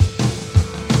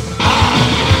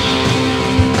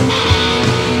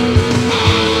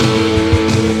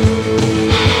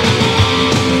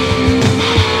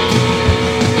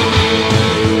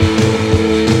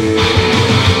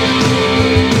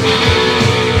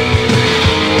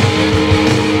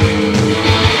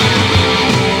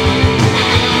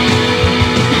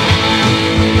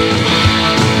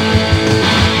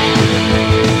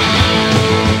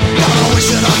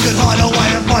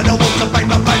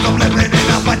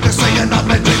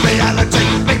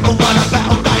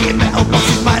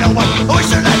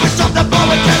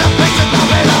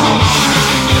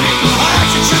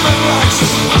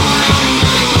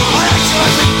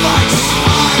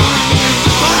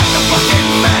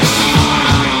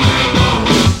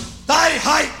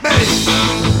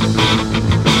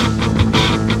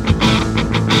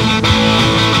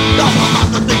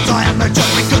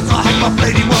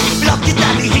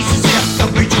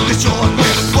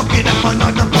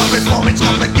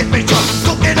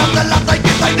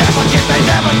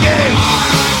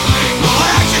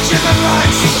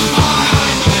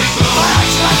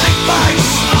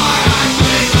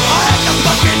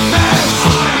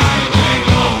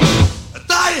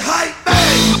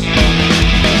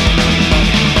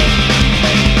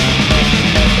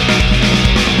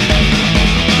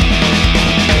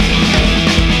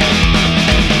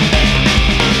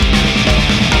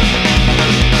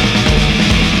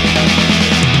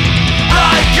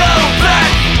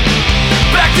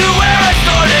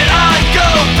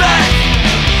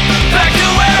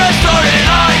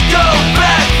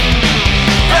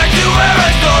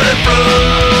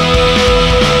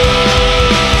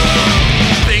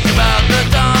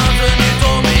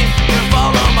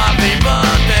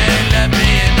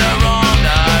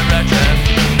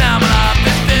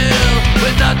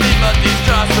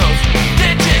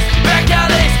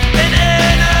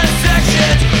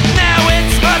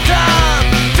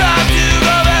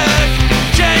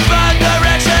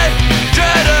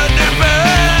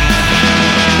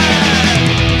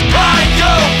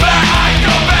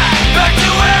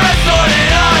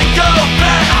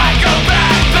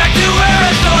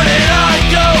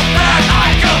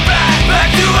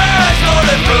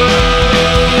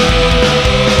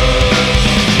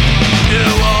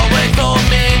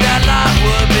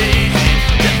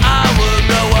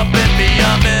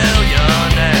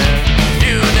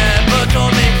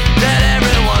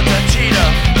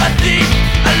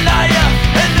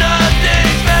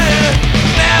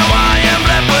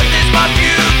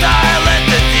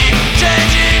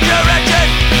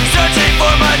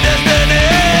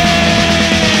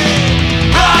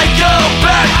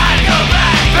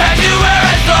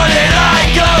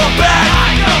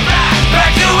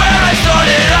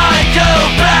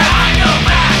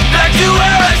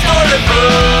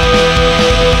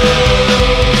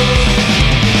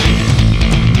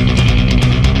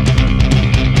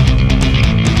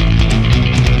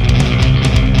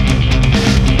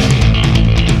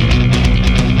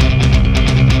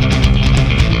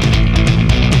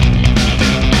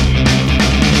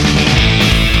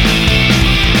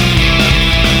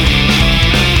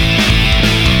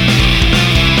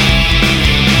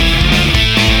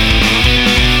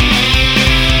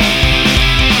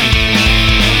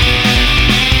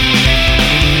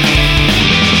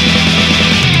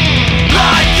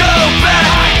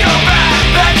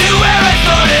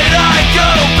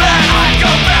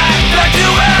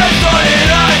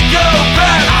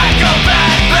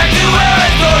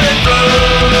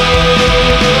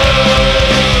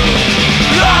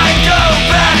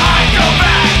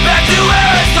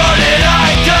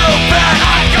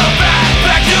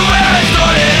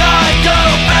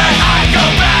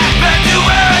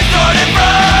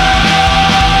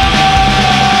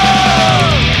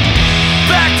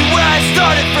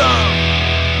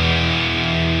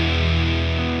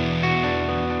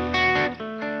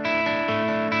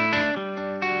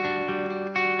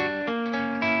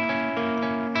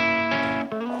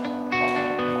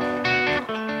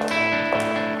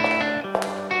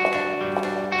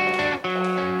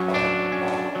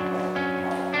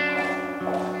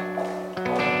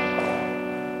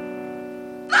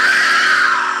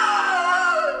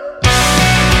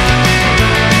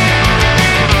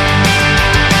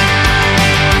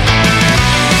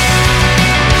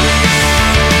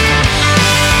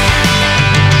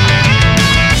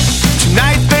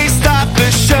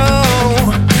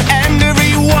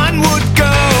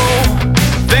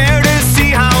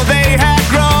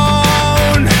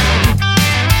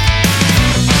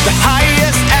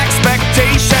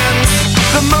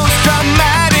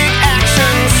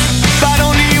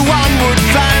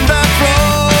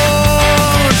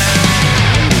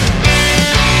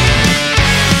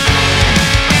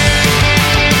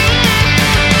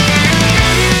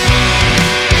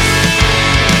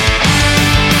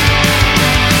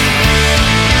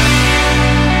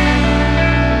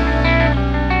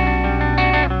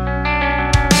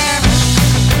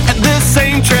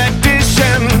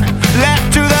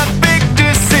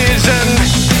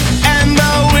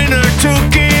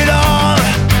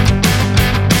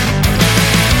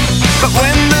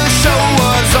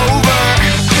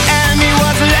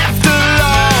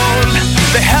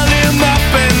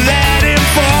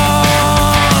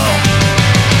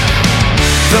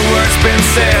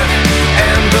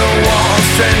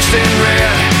 drenched in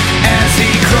red as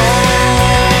he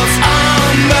crawls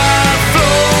on the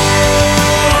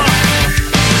floor.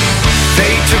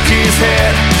 They took his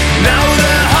head, now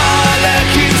the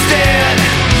harlequin's dead,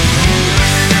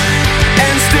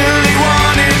 and still he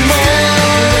wanted more.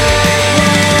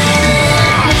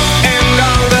 And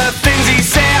all the things he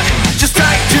said just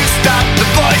tried to stop the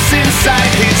voice inside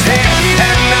his head.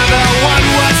 Another one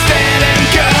was dead and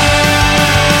gone,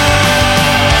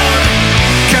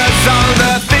 'cause all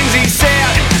the things he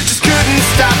said just couldn't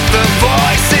stop the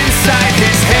voice inside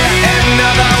his head.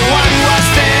 Another one was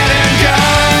dead and gone.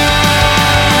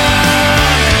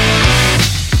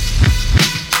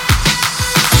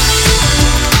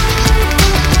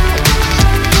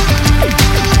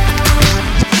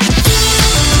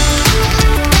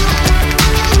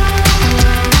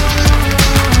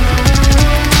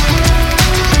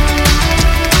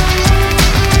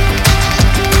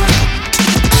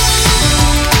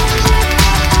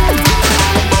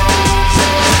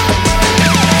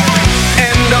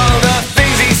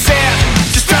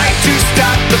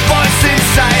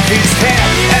 His head.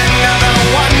 Another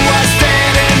one was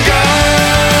dead and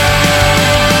gone,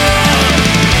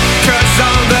 'cause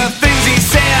all the things he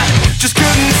said just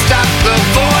couldn't stop the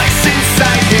voice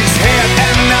inside his head.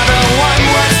 Another one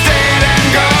was dead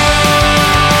and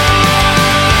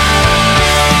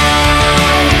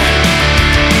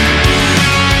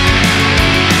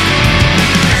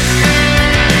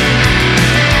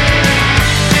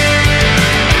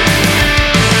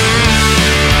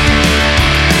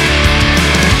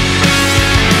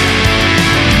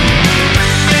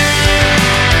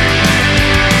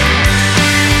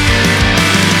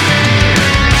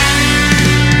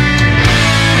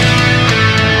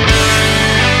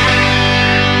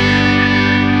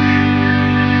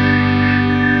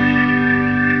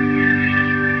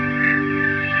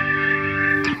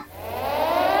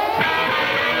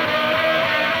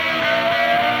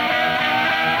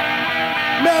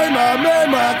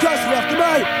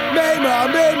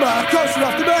closer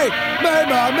after me,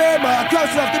 closer after me,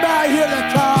 closer after me, here they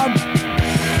come.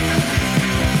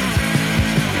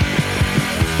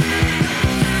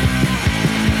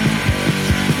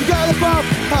 You got the bump,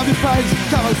 have your pains,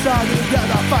 come outside and get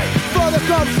that fight. For the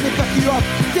cops to pick you up,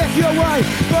 take you away,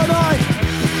 for night.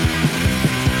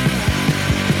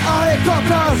 I hate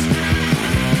cockers,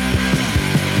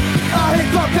 I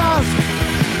hate cockers.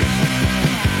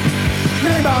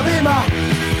 Mima, Mima,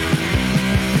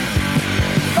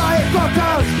 I hate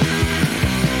cockers.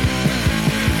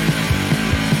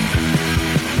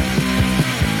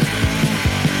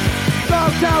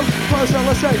 Downtown, close on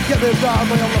the street, get me around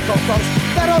me on the cockers.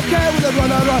 They don't care when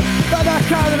they run, but they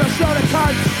can and I'm sure they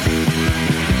can.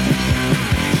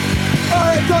 I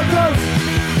hate cockers.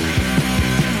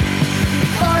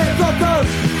 I hate cockers.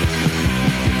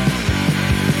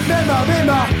 Mima,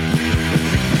 Mima,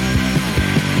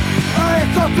 I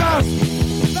hate cockers.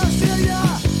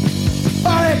 I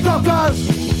hate cockers.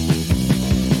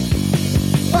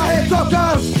 I hate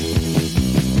cockers.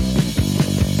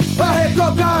 I hate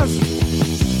cockers.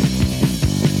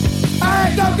 I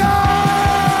hate cockers.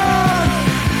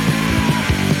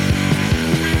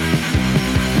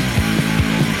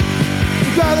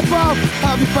 You got the bomb,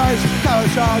 have your face, carry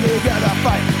on and get that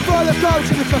fight. For the coach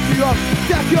and the fuck you up,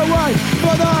 get your way,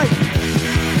 for night.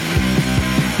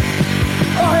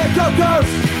 I hate cockers.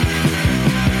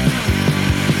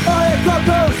 I hate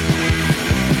cockers.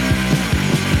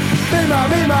 Mima,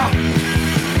 Mima,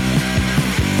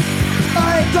 I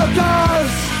hate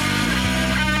cockers.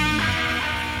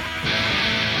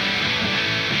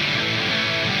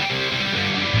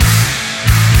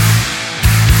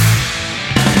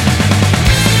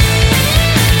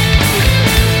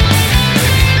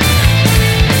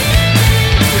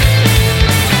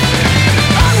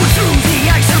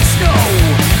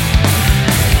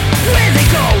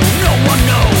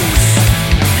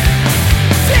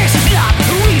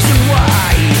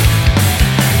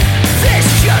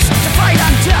 Just to fight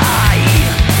and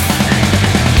die.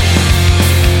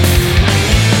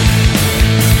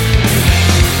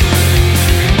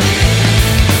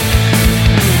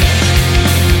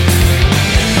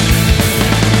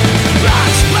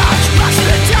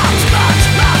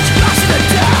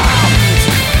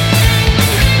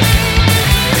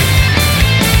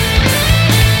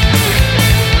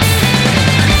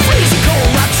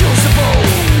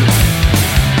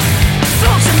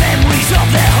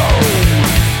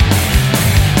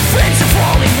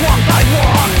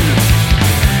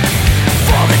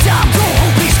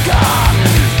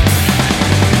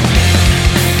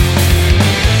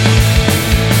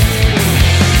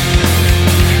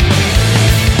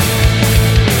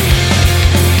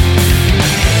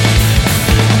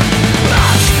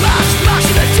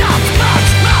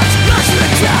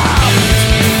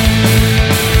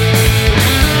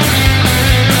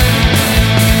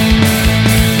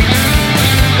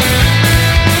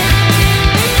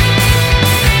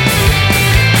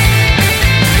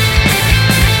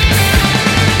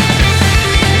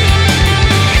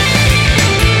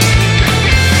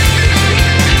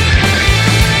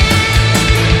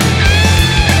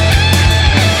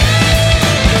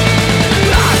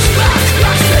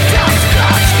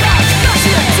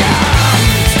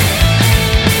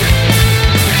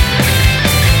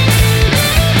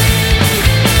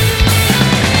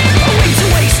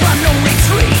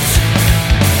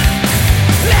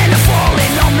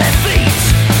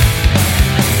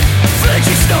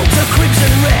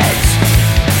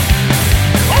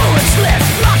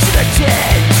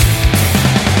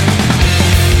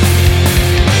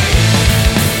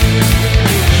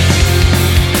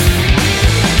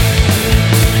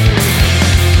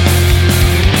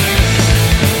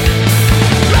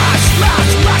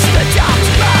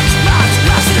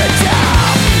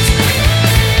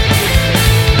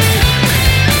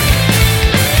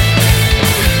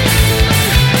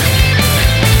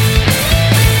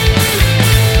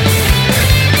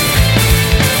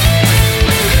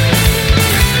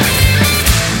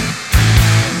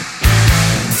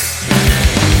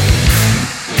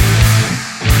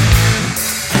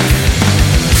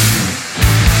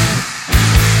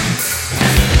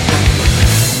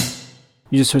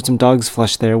 You just heard some Dog's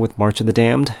Flesh there with March of the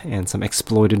Damned, and some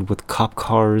Exploited with Cop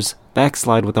Cars,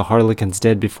 Backslide with the Harlequins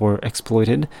Dead Before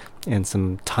Exploited, and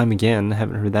some Time Again.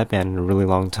 Haven't heard that band in a really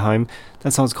long time.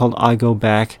 That song's called I Go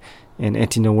Back, and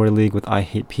Anti-Nowhere League with I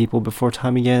Hate People before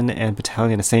Time Again, and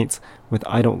Battalion of Saints with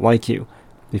I Don't Like You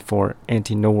before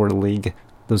Anti-Nowhere League.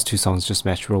 Those two songs just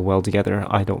match real well together,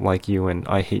 I Don't Like You and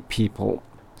I Hate People.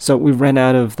 So we ran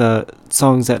out of the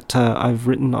songs that I've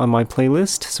written on my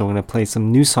playlist, so I'm going to play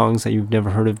some new songs that you've never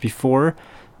heard of before.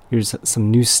 Here's some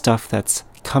new stuff that's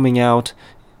coming out.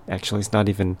 Actually, it's not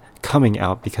even coming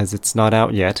out because it's not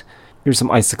out yet. Here's some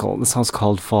Icicle. The song's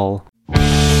called Fall.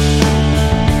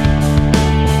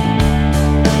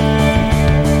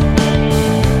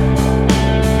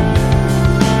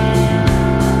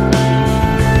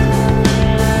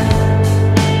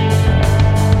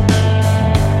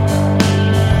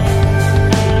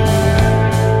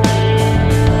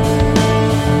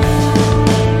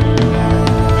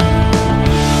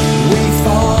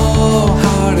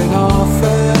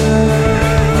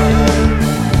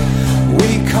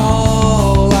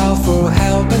 Call out for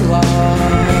help and love.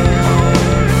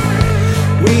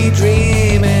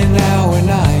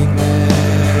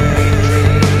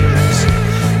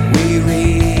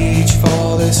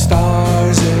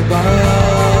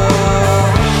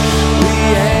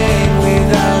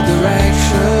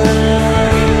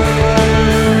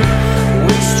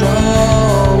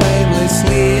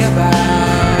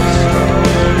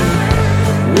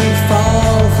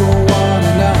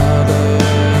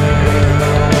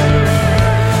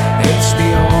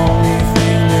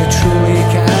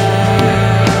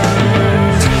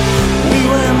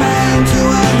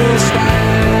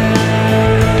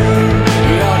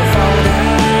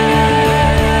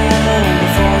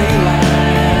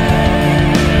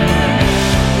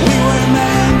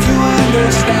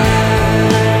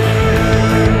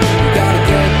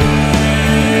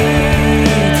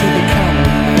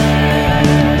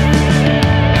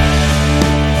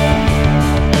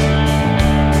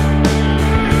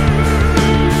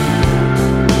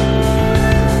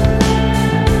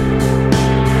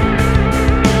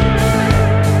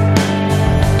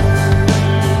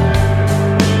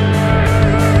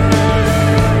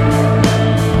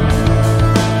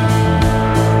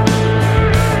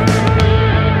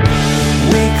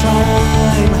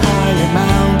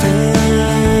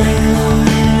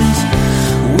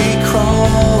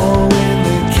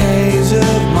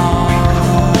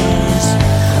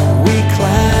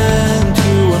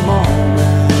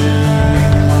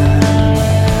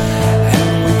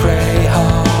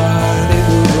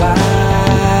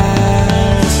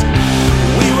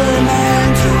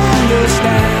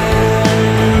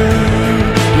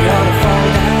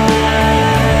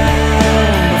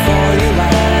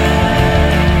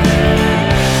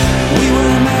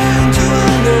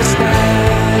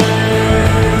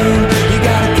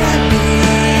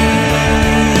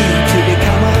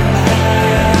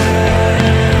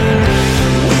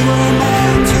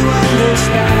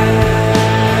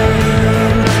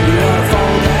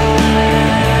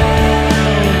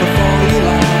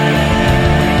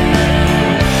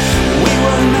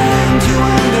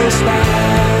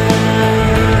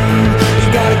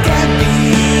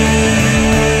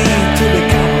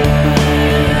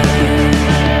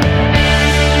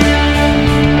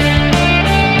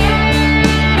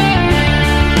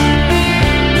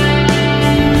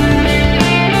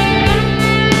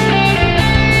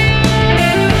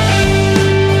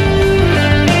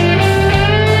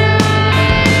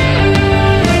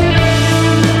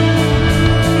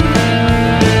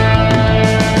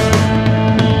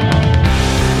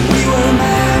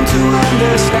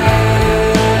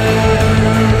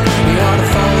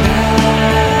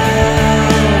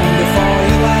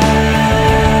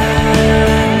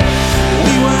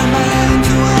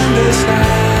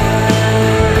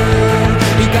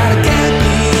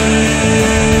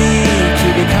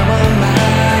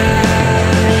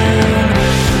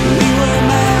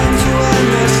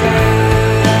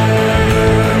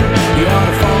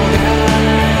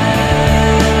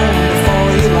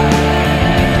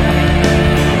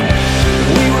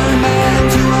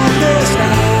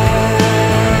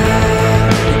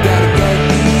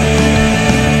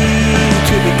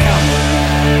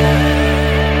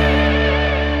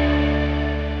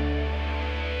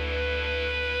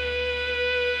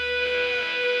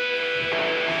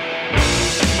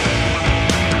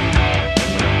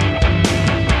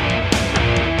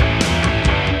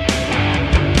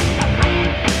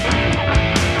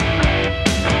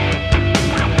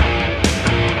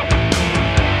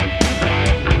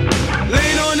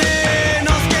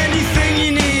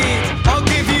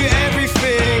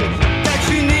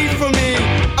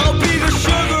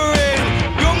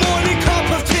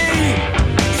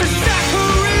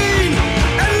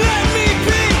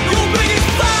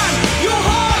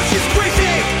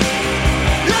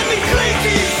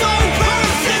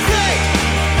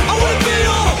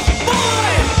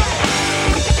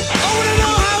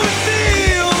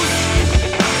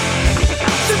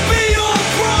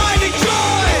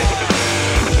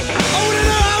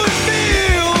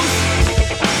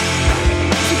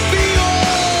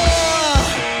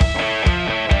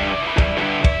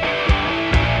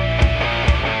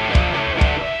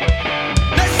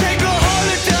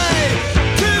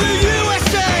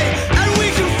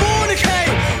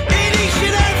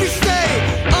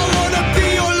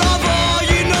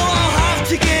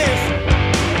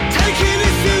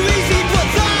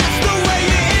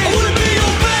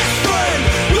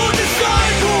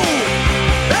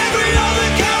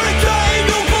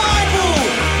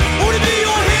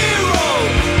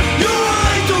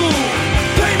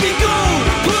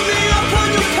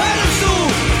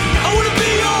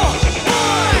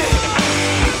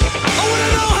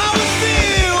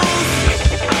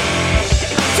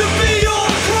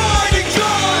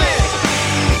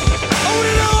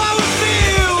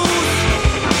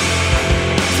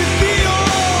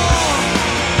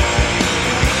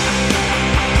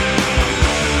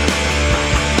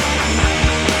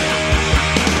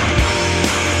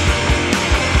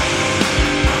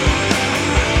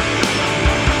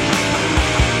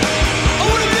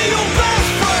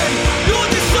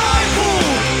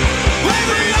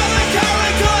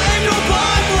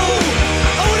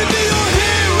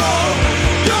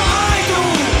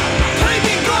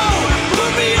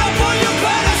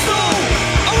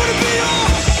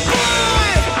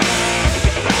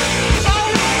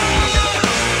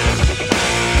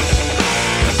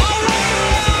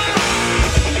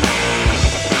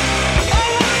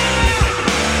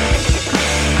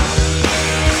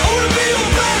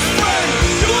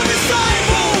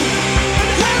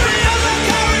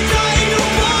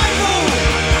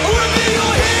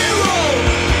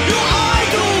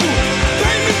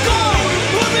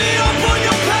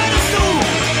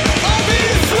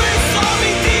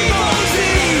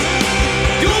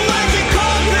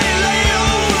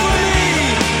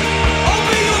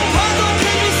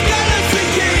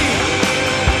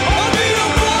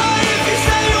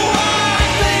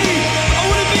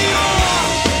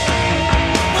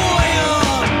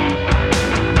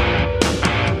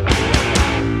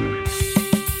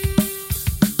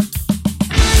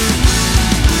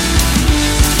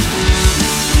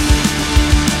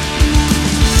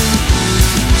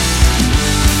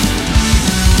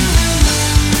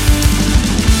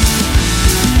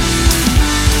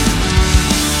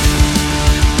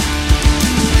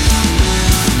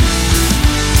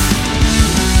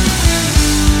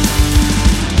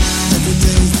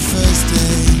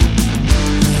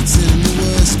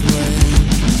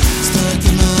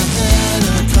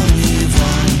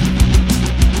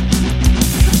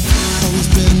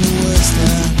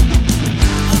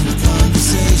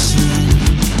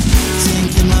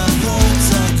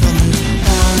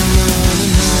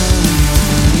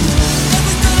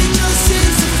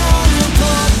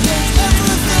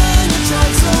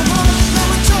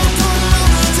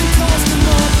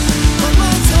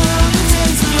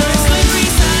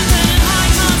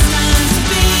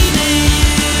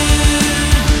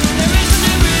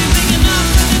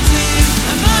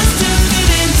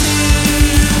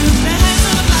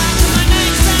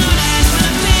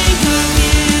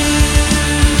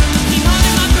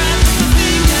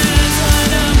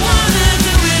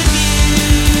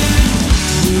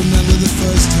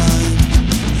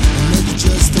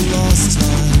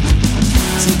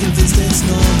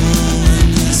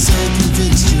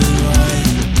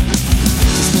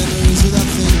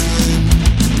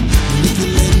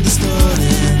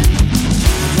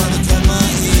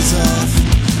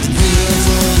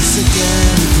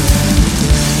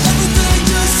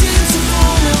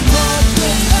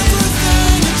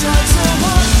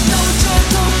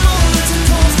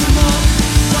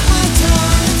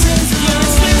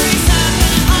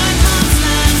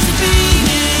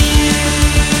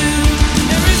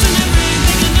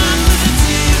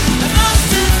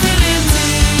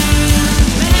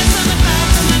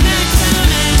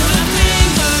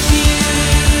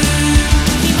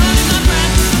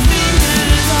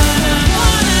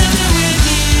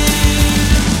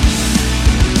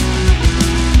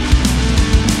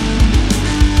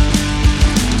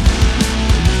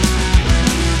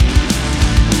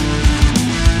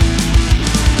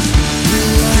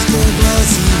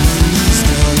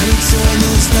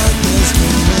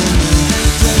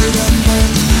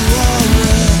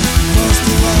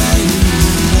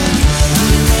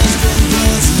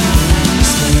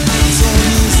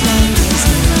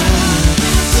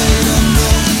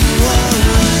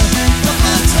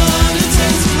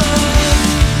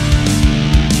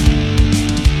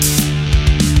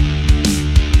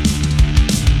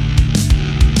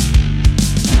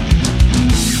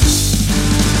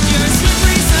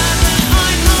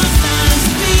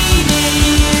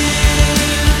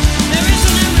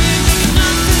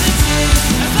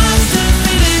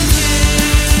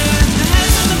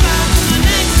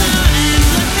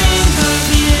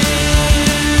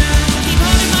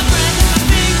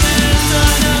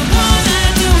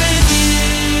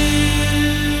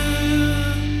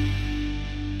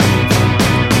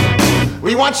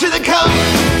 want you to come.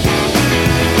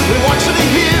 We want you to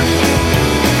hear.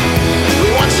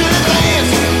 We want you to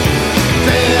dance.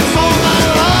 Dance all night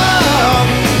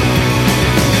long.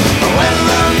 When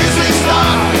the music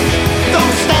starts,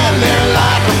 don't stand there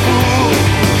like a fool.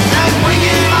 And bring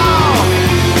it on.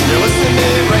 You listen to me,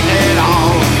 bring it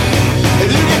on.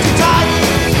 If you get too tight,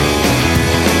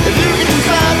 if you get too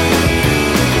sad,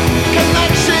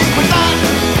 cannot shake with that.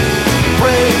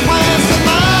 Break plans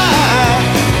tonight.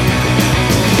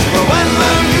 But when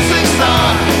the music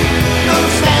starts,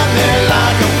 don't stand there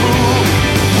like a fool.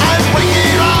 And bring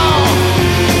it on.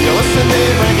 You listen to me,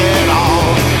 bring it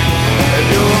on. If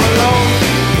you're alone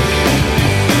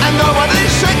and nobody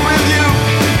shake with you,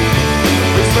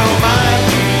 please don't mind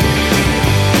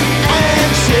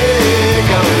and shake,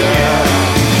 oh yeah.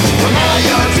 Well now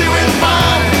you're doing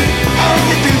fine and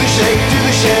you do the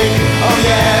shake, oh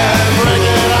yeah. Bring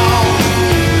it on.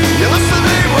 You listen to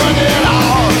me, bring it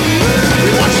on.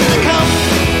 We want you to come.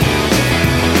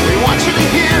 We want you to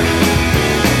hear.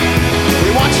 We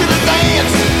want you to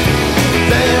dance.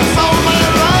 Dance all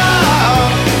night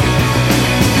long.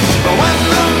 But when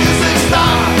the music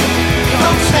starts,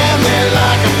 don't stand there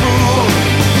like a fool.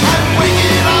 And bring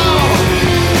it on.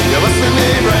 You listen to me,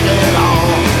 bring it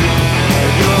on.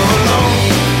 If you're alone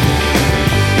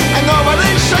and nobody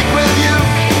shake with you,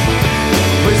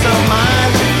 please don't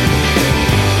mind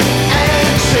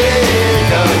and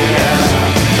shake, oh yeah.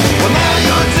 Well now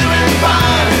you're doing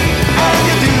fine and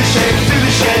you do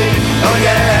the shake, oh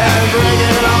yeah. Bring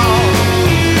it on.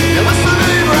 You listen to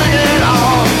me, bring it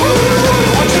on. We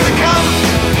want you to come.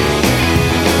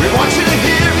 We want you to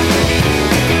hear.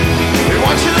 We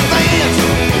want you to dance.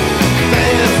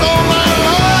 Dance all night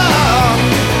long.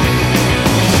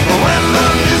 But when the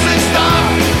music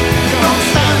starts, don't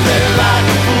stand there like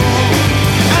a fool.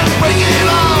 And bring it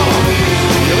on.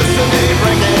 You listen to me,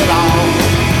 bring it on.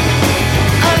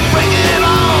 And bring it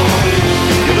on.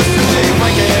 You listen to me,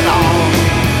 bring it on.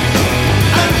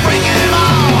 And bring it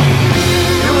on.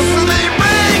 You listen to me,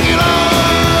 bring it on.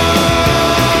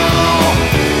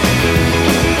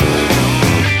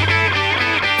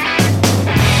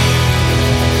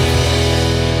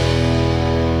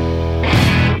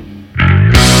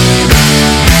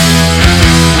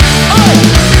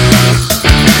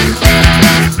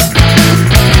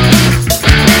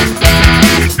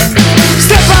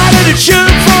 Step out of the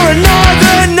tube for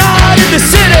another night in the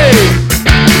city.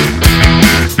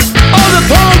 All the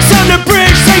punks on the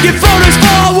bridge taking photos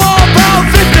for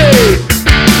 £1.50.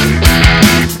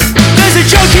 There's a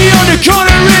junkie on the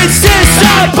corner, insists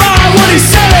I buy what he's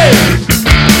selling.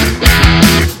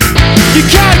 You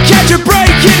can't catch a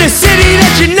break in a city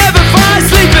that you never find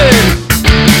sleeping.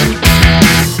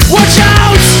 Watch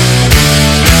out!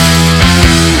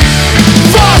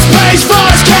 Fast pace,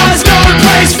 fast cars, no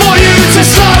place for you to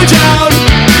slow down.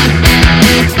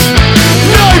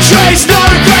 No trace, no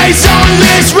grace on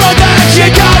this road that you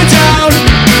go down.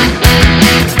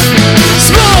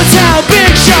 Small town,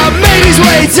 big shot, made his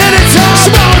way to the top.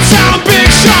 Small town,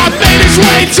 big shot, made his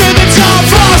way to the top.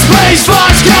 Fast pace,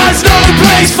 fast cars, no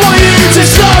place for you to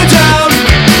slow down.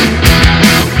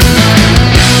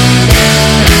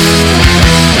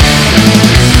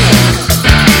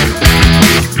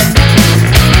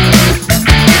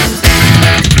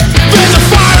 There's a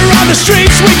fire on the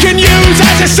streets we can use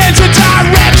as a sense of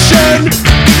direction.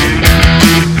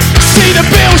 See the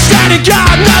bill standing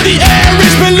guard, now the air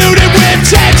is polluted with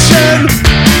tension.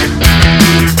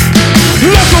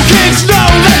 Local kids know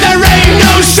that there ain't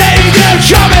no savior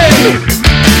coming.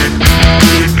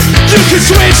 You can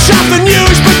switch off the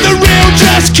news, but the real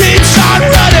just keeps on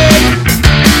running.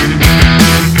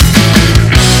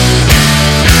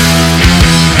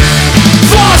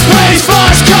 Fast pace,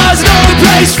 fast cars, no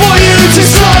place for you to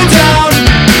slow down.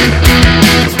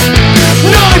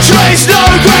 No trace, no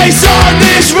grace on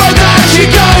this road that you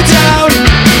go down.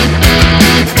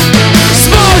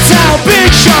 Small town,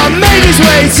 big shot, made his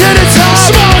way to the top.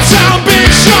 Small town, big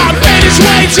shot, made his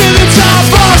way to the top.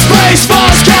 Fast pace,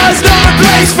 fast cars, no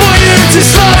place for you to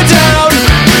slow down.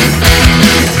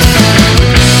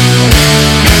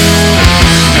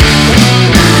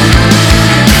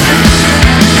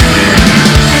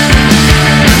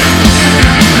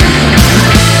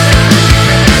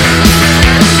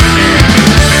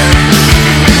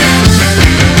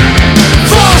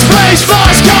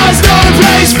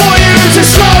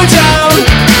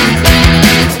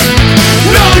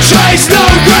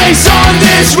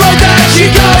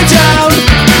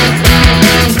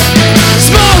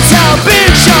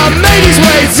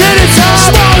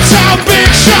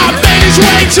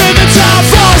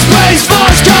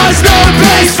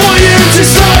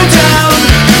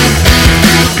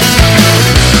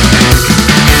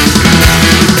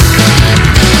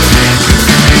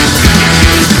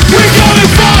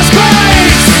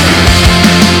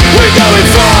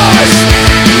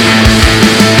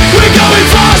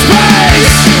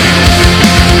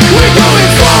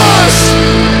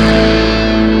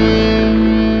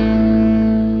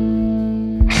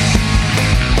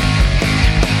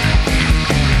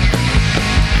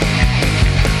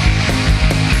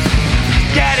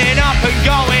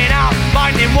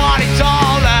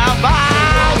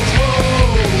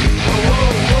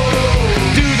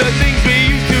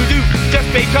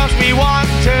 cause we want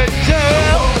to do.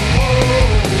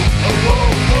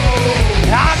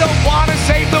 I don't wanna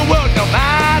save the world no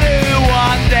matter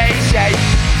what they say.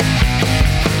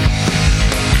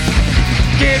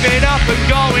 Giving up and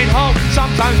going home,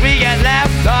 sometimes we get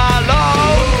left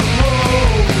alone.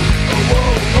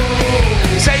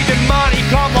 Saving money,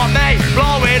 come what may,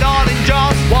 blow it all in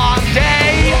just one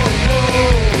day.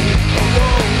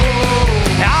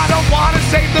 I don't wanna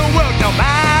save the world no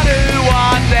matter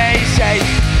what they say.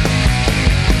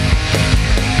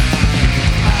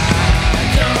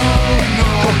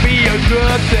 Could be a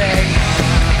good thing,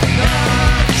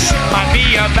 might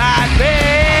be a bad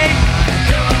thing.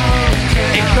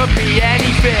 It could be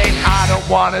anything. I don't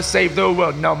wanna save the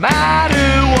world no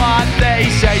matter what they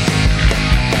say.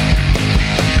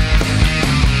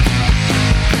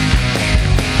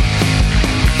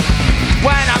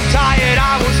 When I'm tired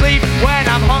I will sleep, when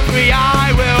I'm hungry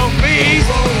I will feast.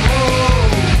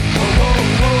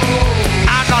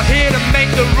 I'm not here to make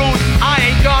the rules, I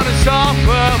ain't gonna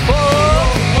suffer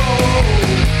fools.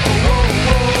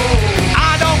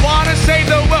 I don't wanna save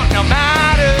the world no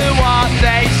matter what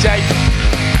they say.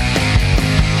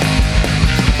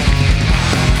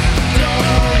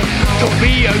 Could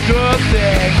be a good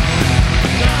thing,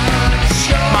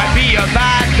 might be a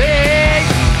bad thing.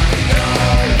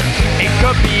 It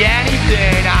could be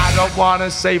anything. I don't wanna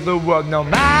save the world no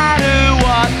matter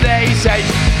what they say.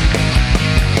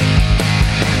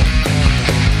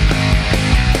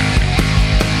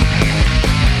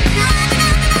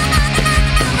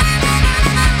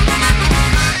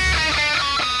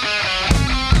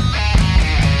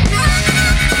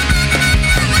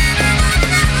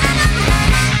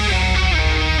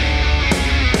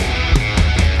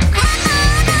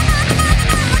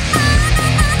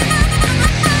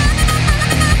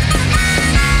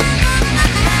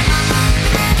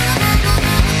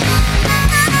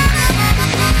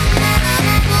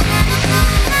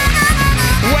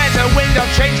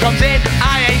 Change comes in,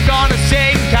 I ain't gonna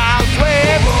sink, I'll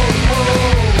swim.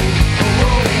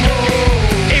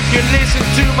 If you listen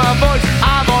to my voice,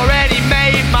 I've already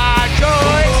made my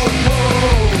choice.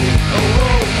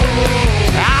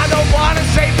 I don't wanna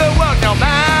save the world no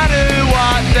matter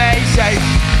what they say.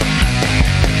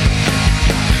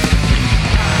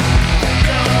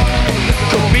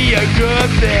 Could be a good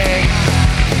thing,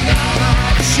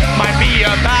 might be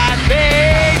a bad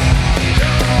thing.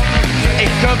 It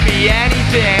could be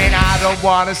anything. I don't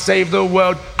wanna save the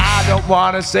world. I don't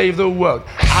wanna save the world.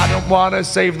 I don't wanna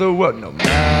save the world no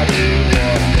matter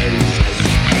what they say.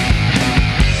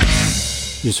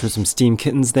 You just heard some Steam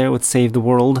Kittens there with Save the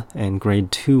World, and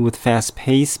Grade 2 with Fast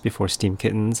Pace before Steam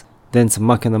Kittens. Then some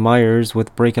Muck and the Myers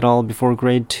with Break It All before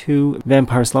Grade 2.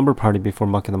 Vampire Slumber Party before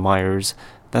Muck and the Myers.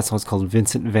 That song's called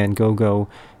Vincent Van Gogh.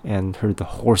 And heard the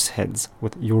Horseheads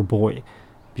with Your Boy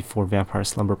before Vampire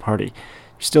Slumber Party.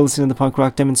 You're still listening to the punk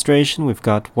rock demonstration. We've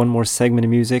got one more segment of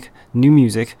music, new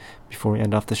music, before we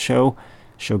end off the show.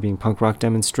 Show being Punk Rock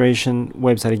Demonstration.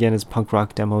 Website again is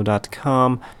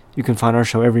punkrockdemo.com. You can find our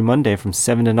show every Monday from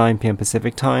 7 to 9 p.m.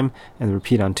 Pacific Time, and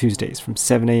repeat on Tuesdays from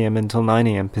 7 a.m. until 9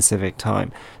 a.m. Pacific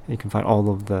Time. And you can find all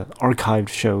of the archived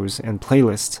shows and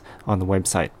playlists on the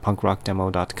website,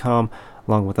 punkrockdemo.com,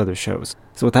 along with other shows.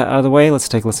 So with that out of the way, let's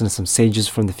take a listen to some Sages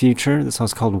from the Future. This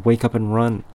song's called Wake Up and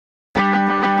Run.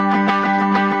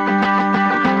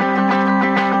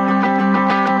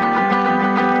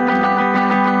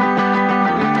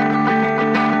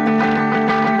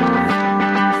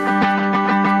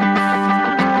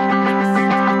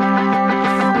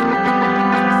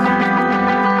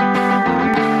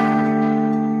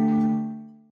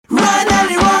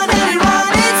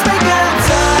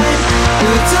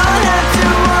 Don't have to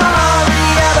worry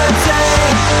about a day.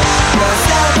 'Cause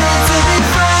nothing to be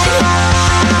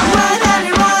afraid.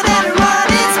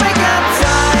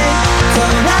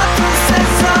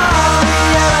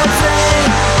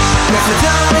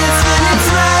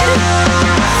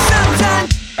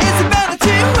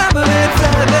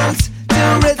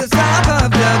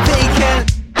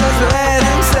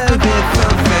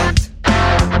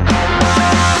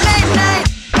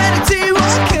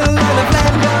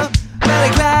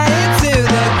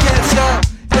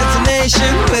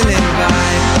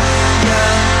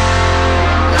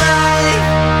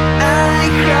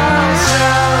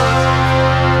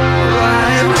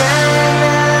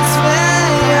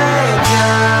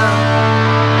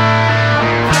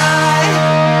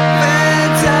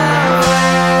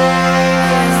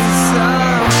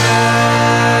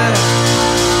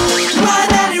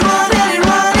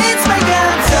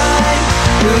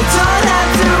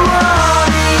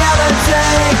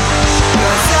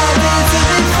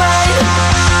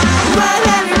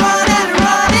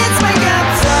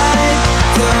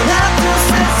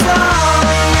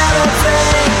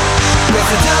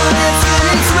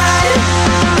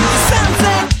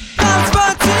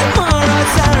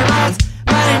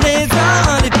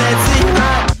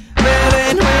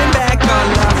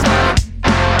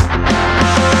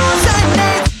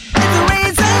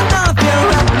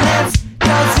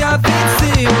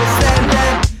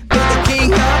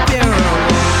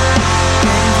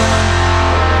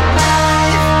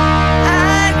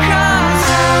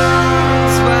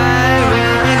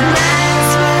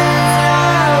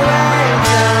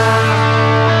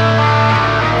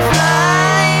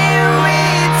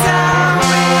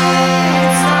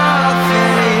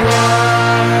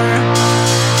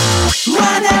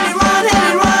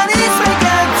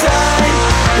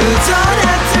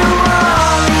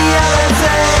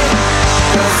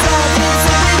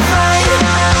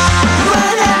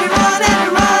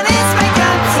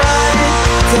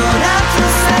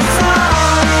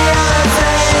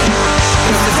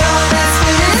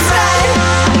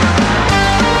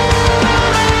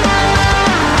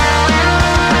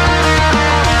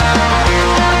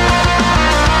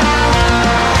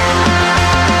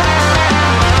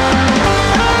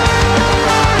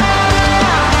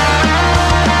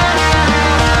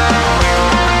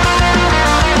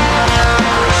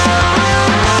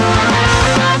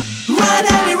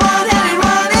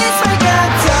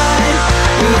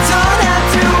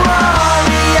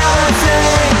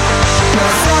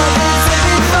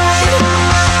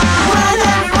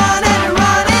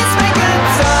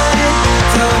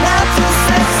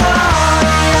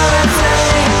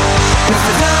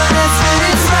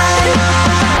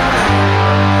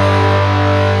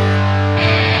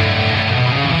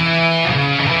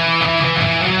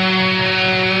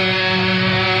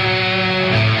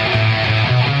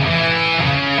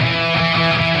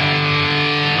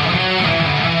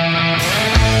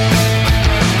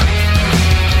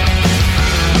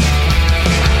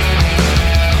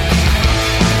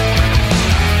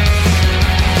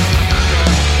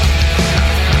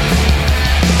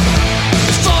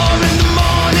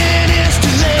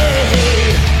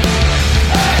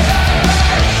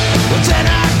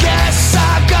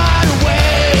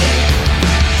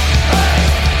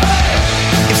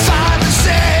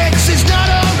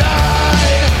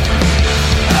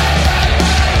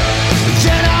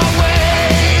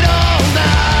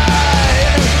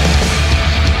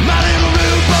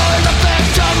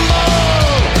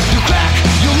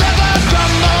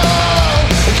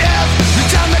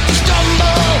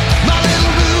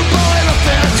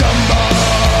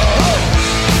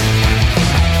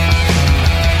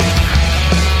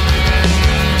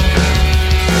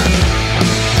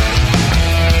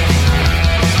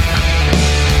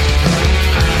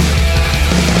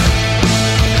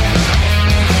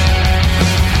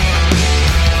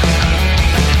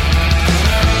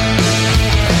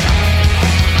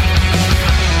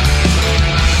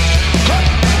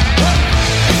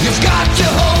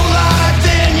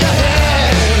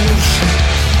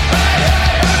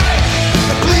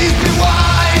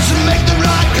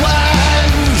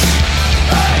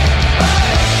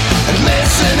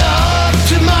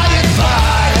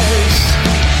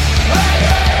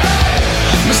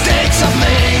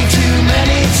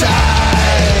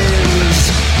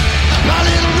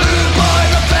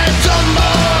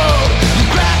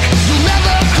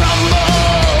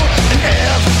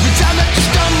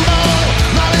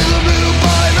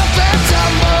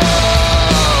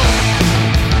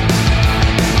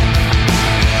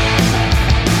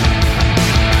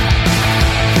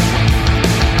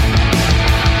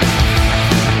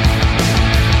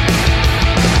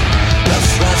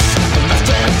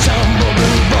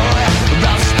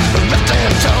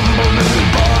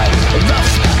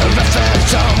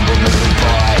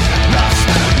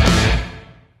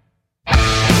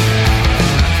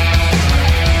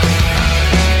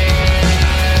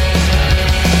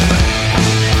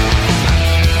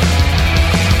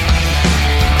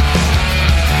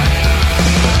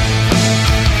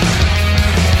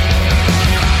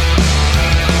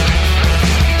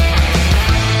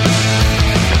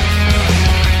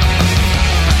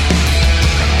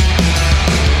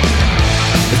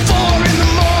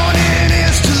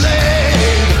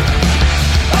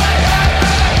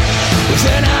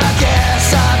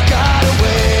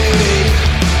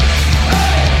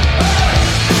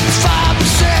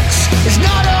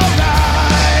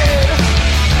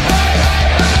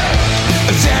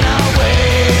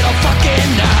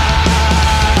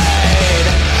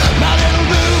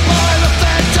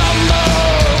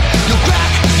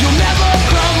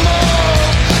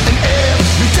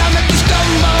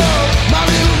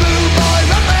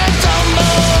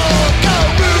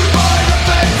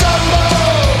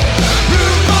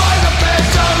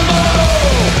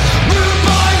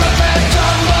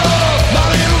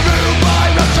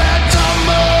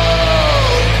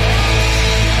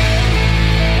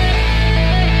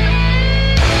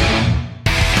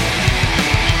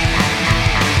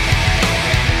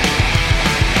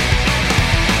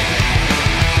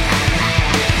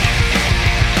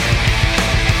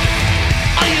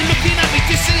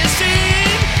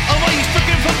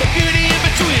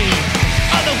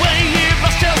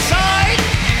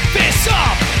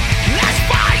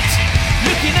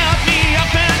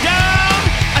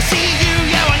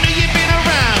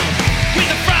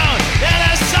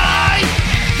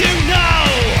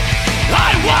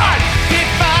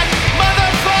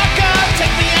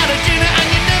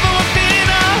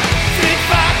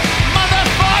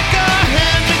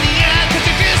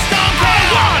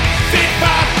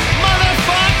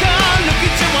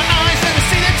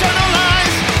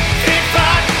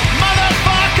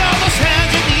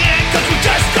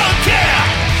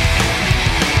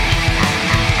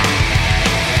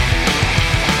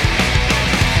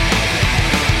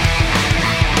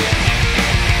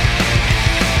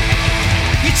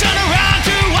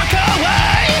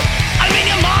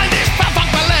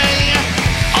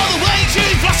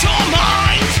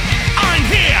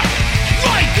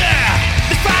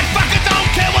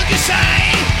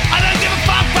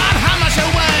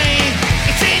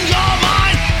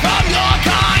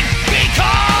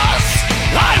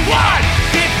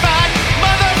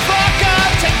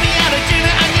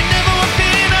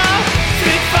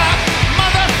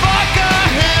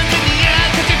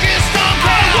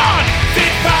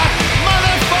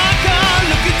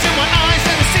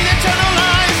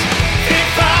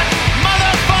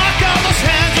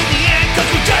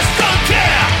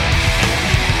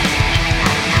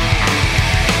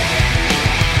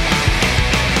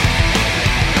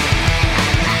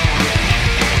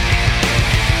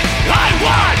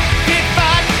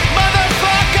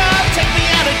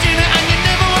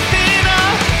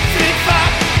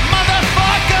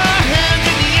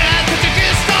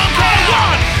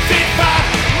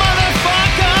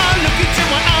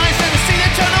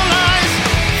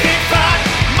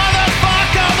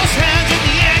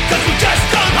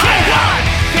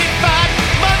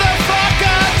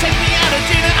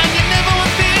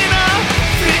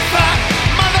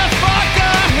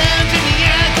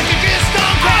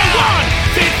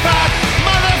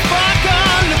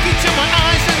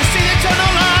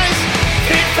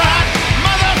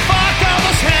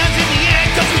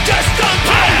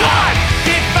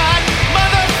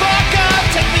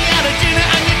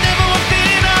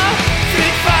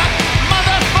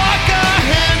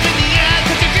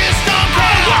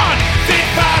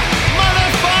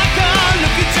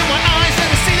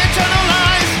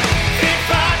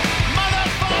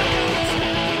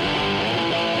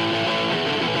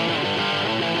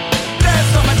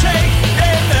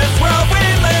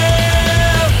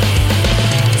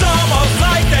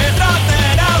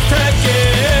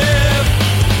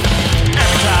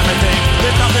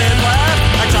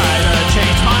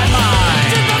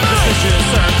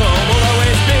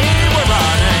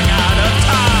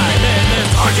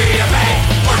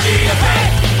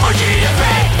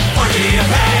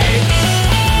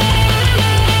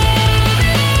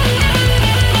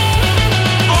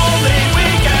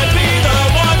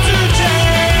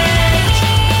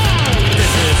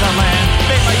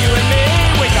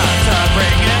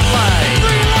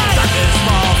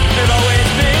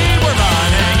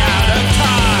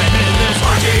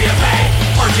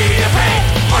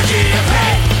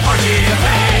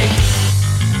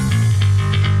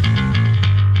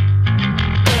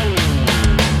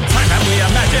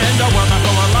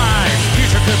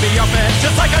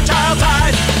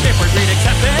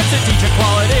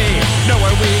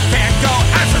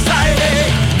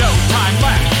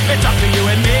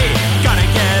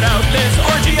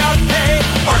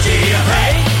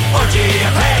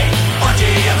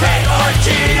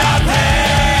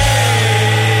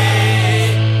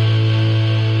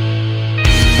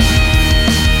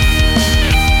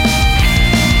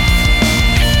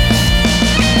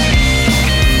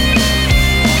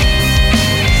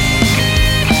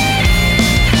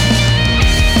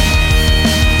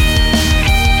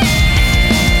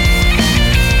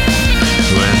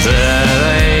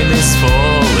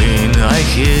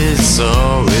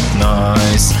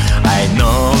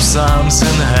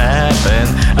 something happen.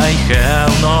 I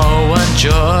have no one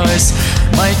choice.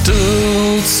 My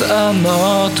thoughts are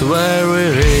not very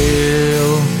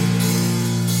real.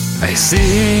 I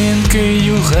think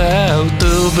you have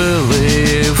to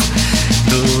believe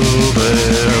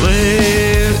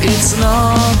it's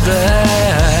not the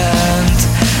end.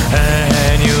 A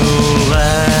new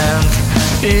land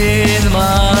in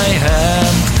my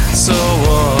hand. So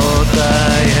what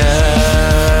I have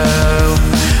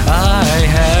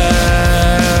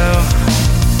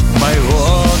my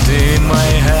word in my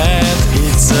head.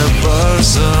 It's a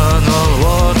personal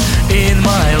word in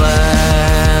my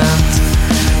land.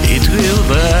 It will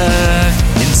be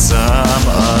in some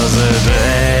other day.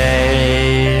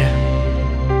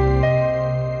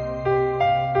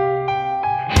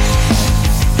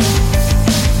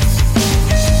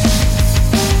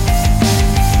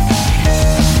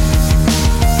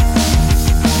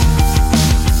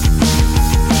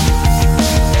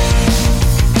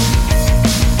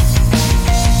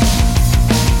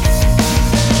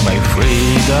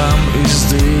 Freedom is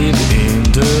deep in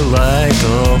the light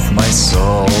of my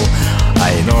soul.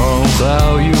 I know how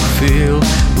you feel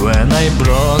when I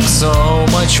broke so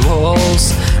much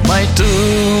walls. My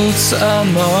thoughts are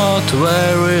not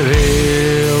very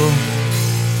real.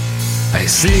 I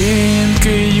think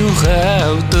you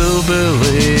have to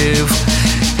believe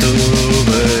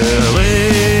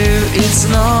it's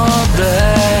not the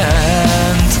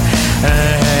end. A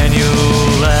new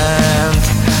land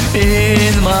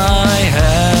in my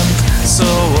hand. So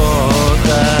what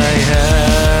I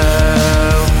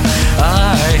have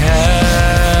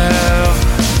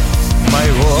my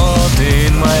word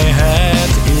in my head.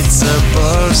 It's a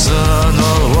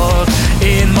personal word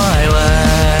in my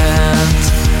land.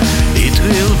 It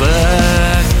will be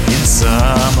in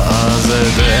some other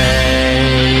day.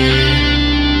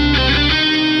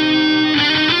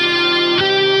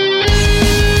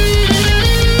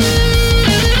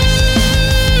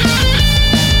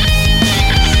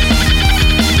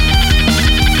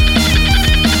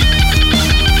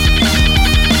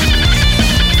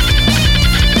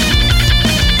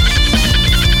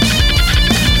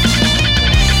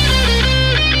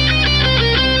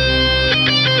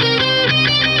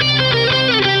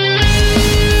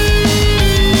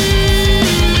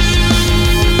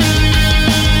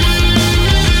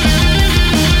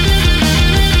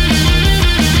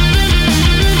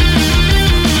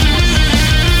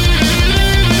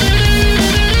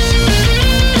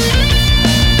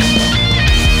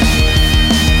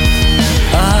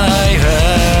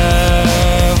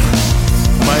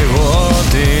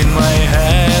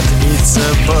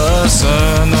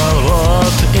 Personal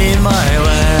word in my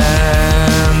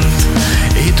land.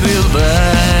 It will be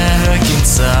back in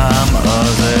some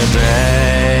other day.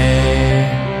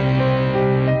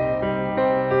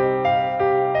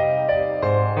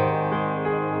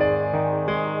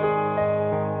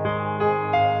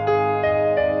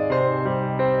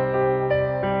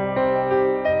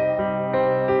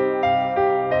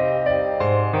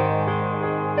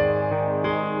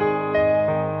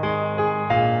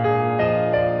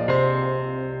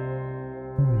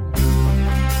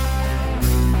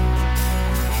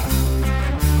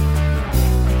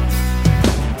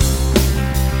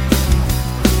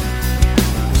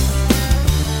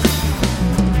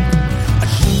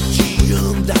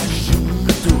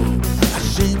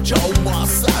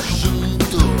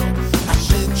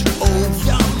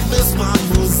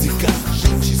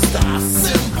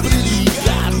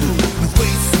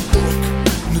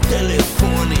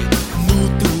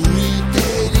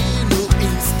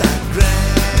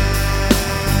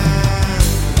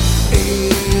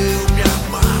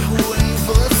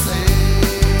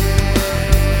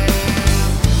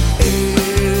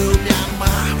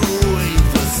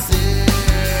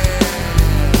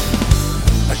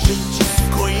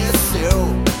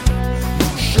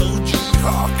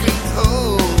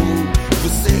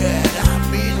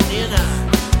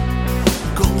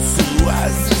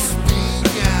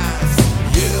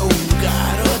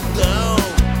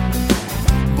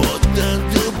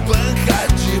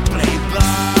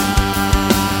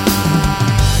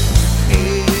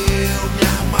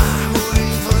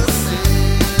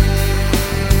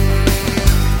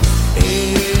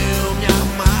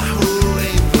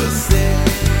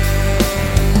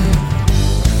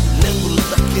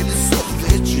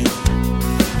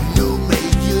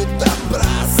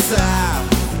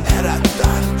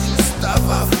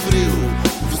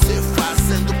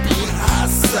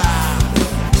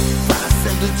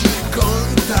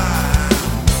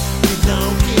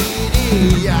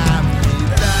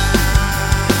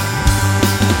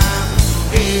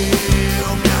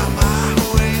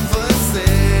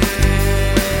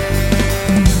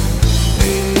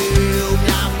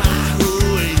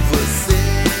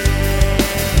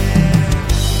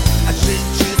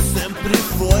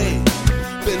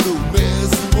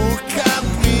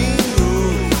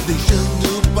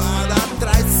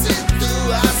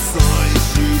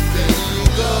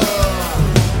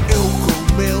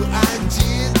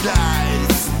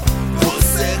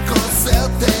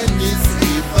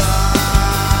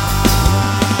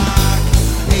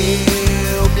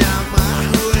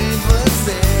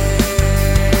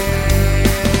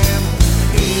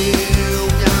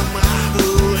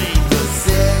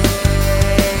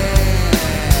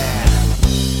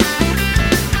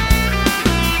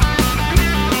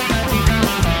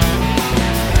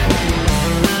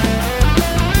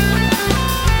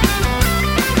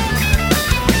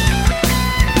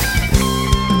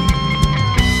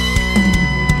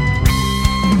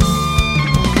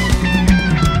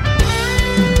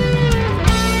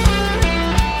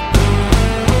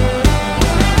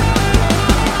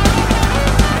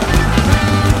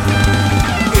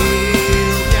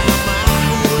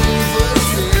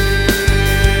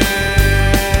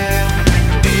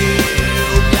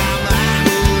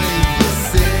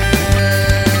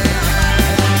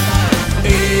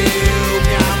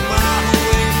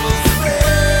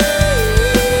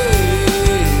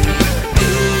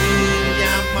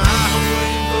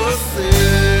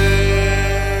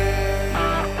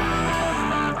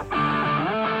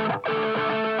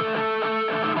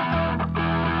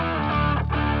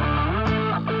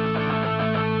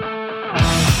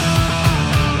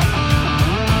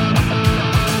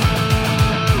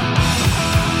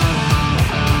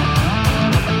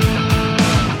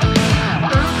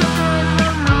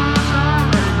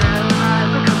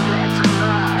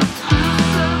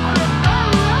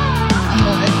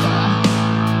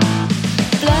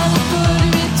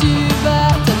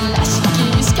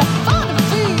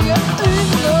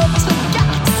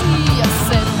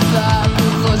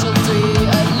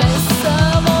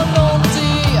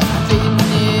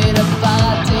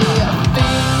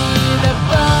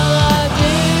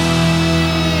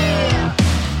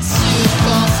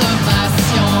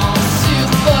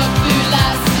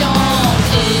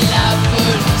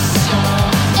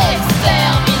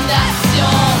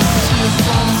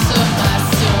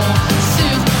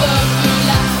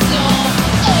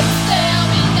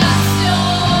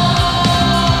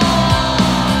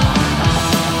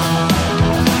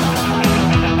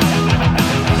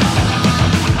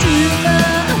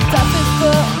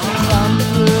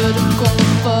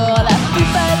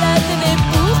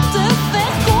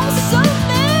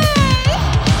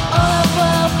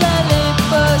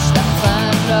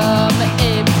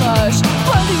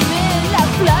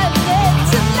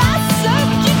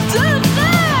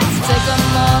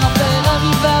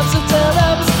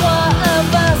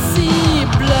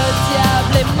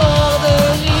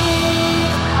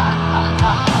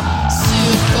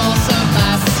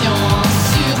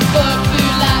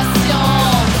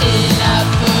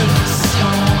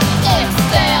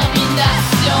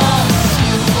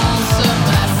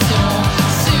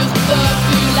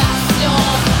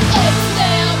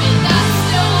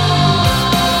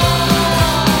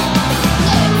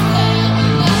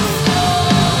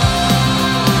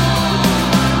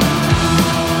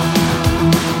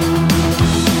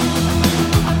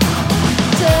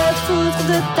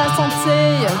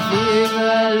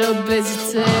 peuvent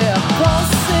hésiter à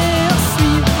penser au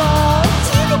suivant.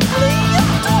 Tu l'oublies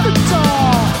tout le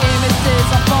temps. Aimer tes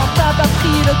enfants, t'as pas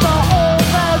pris le temps. On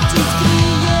va tous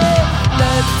crier,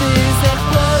 le désert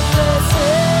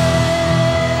progresser.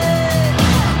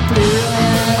 Plus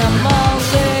rien à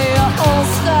manger, on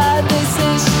sera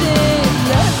desséché.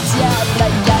 Le diable a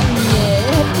gagné,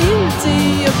 il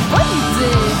dit bonne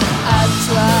idée. À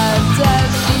toi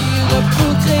d'agir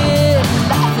pour créer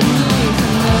l'avenir.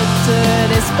 Ne te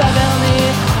laisse pas berner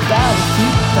par le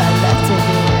pub à la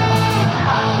télé.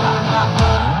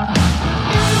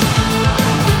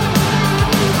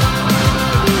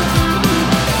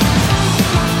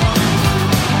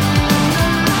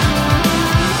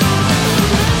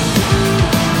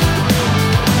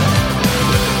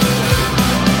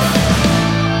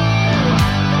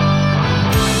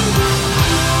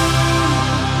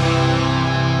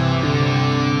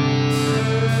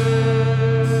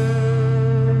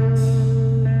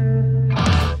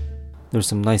 There's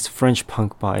some nice French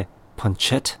punk by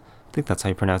Punchette. I think that's how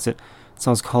you pronounce it. The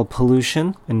song's called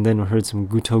Pollution, and then we heard some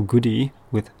Guto Goody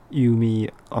with Yumi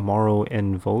Amaro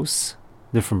and Vos.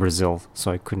 They're from Brazil,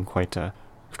 so I couldn't quite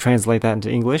translate that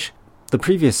into English. The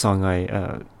previous song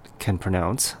I can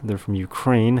pronounce. They're from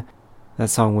Ukraine. That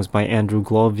song was by Andrew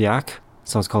Gloviak. The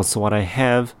song's called So What I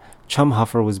Have.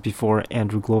 Chumhuffer was before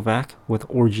Andrew Glovac with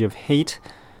Orgy of Hate.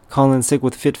 Colin Sick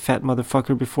with Fit Fat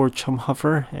Motherfucker before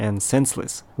Chumhuffer, and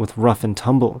Senseless with Rough and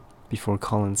Tumble before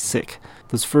Colin Sick.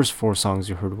 Those first 4 songs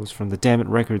you heard was from the Dammit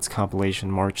Records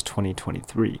compilation March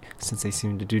 2023. Since they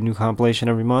seem to do new compilation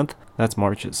every month, that's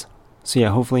March's. So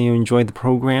yeah, hopefully you enjoyed the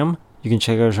program. You can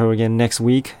check out our show again next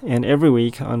week and every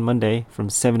week on Monday from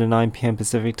 7 to 9 p.m.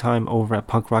 Pacific time over at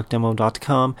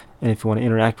punkrockdemo.com. And if you want to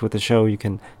interact with the show, you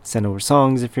can send over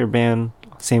songs if you're a band,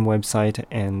 same website,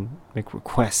 and make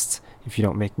requests if you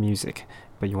don't make music,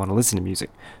 but you want to listen to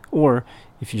music, or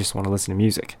if you just want to listen to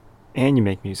music, and you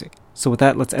make music. So with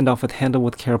that, let's end off with Handle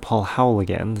with Kara Paul Howell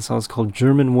again. The song is called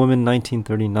German Woman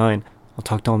 1939. I'll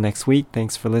talk to all next week.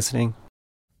 Thanks for listening.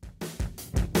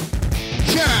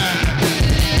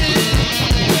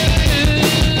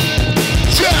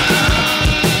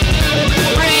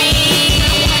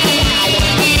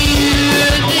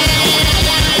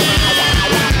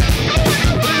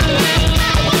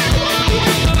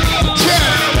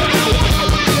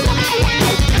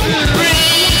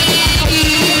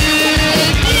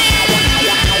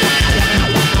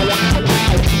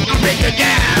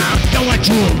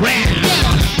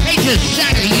 They just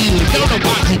shackle you, don't know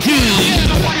what to do.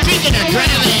 Drinking and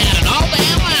driving all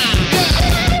day long.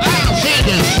 I'll send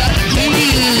this son to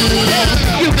you.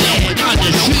 You man on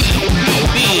the street,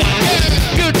 me.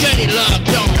 Your dirty love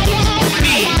don't look for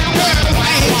me.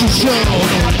 I hate you so,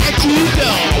 don't let you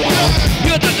go.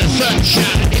 You're not the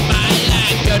sunshine in my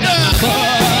life, you're not my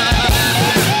boy.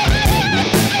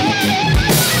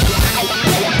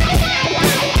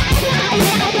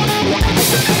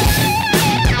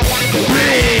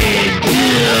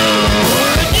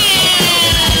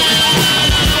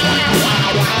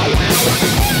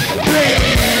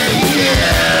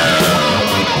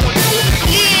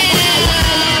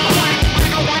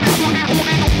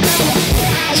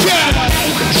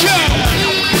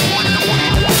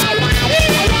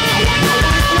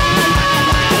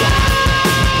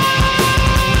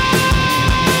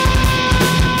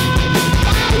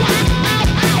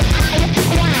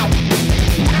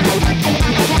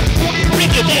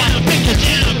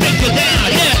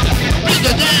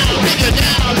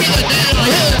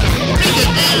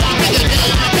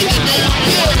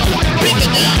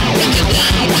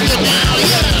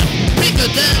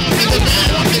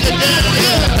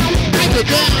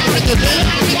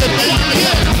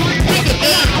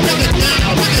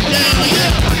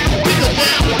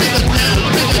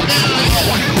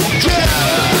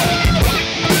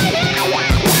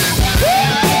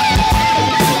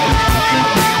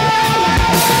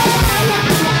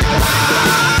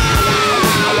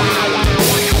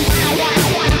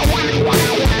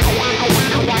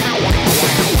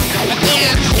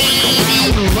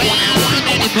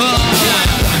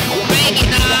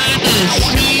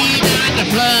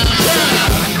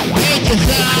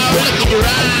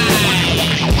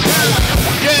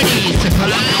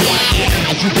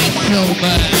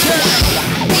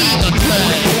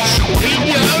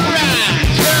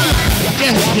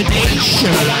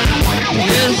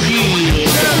 Destination.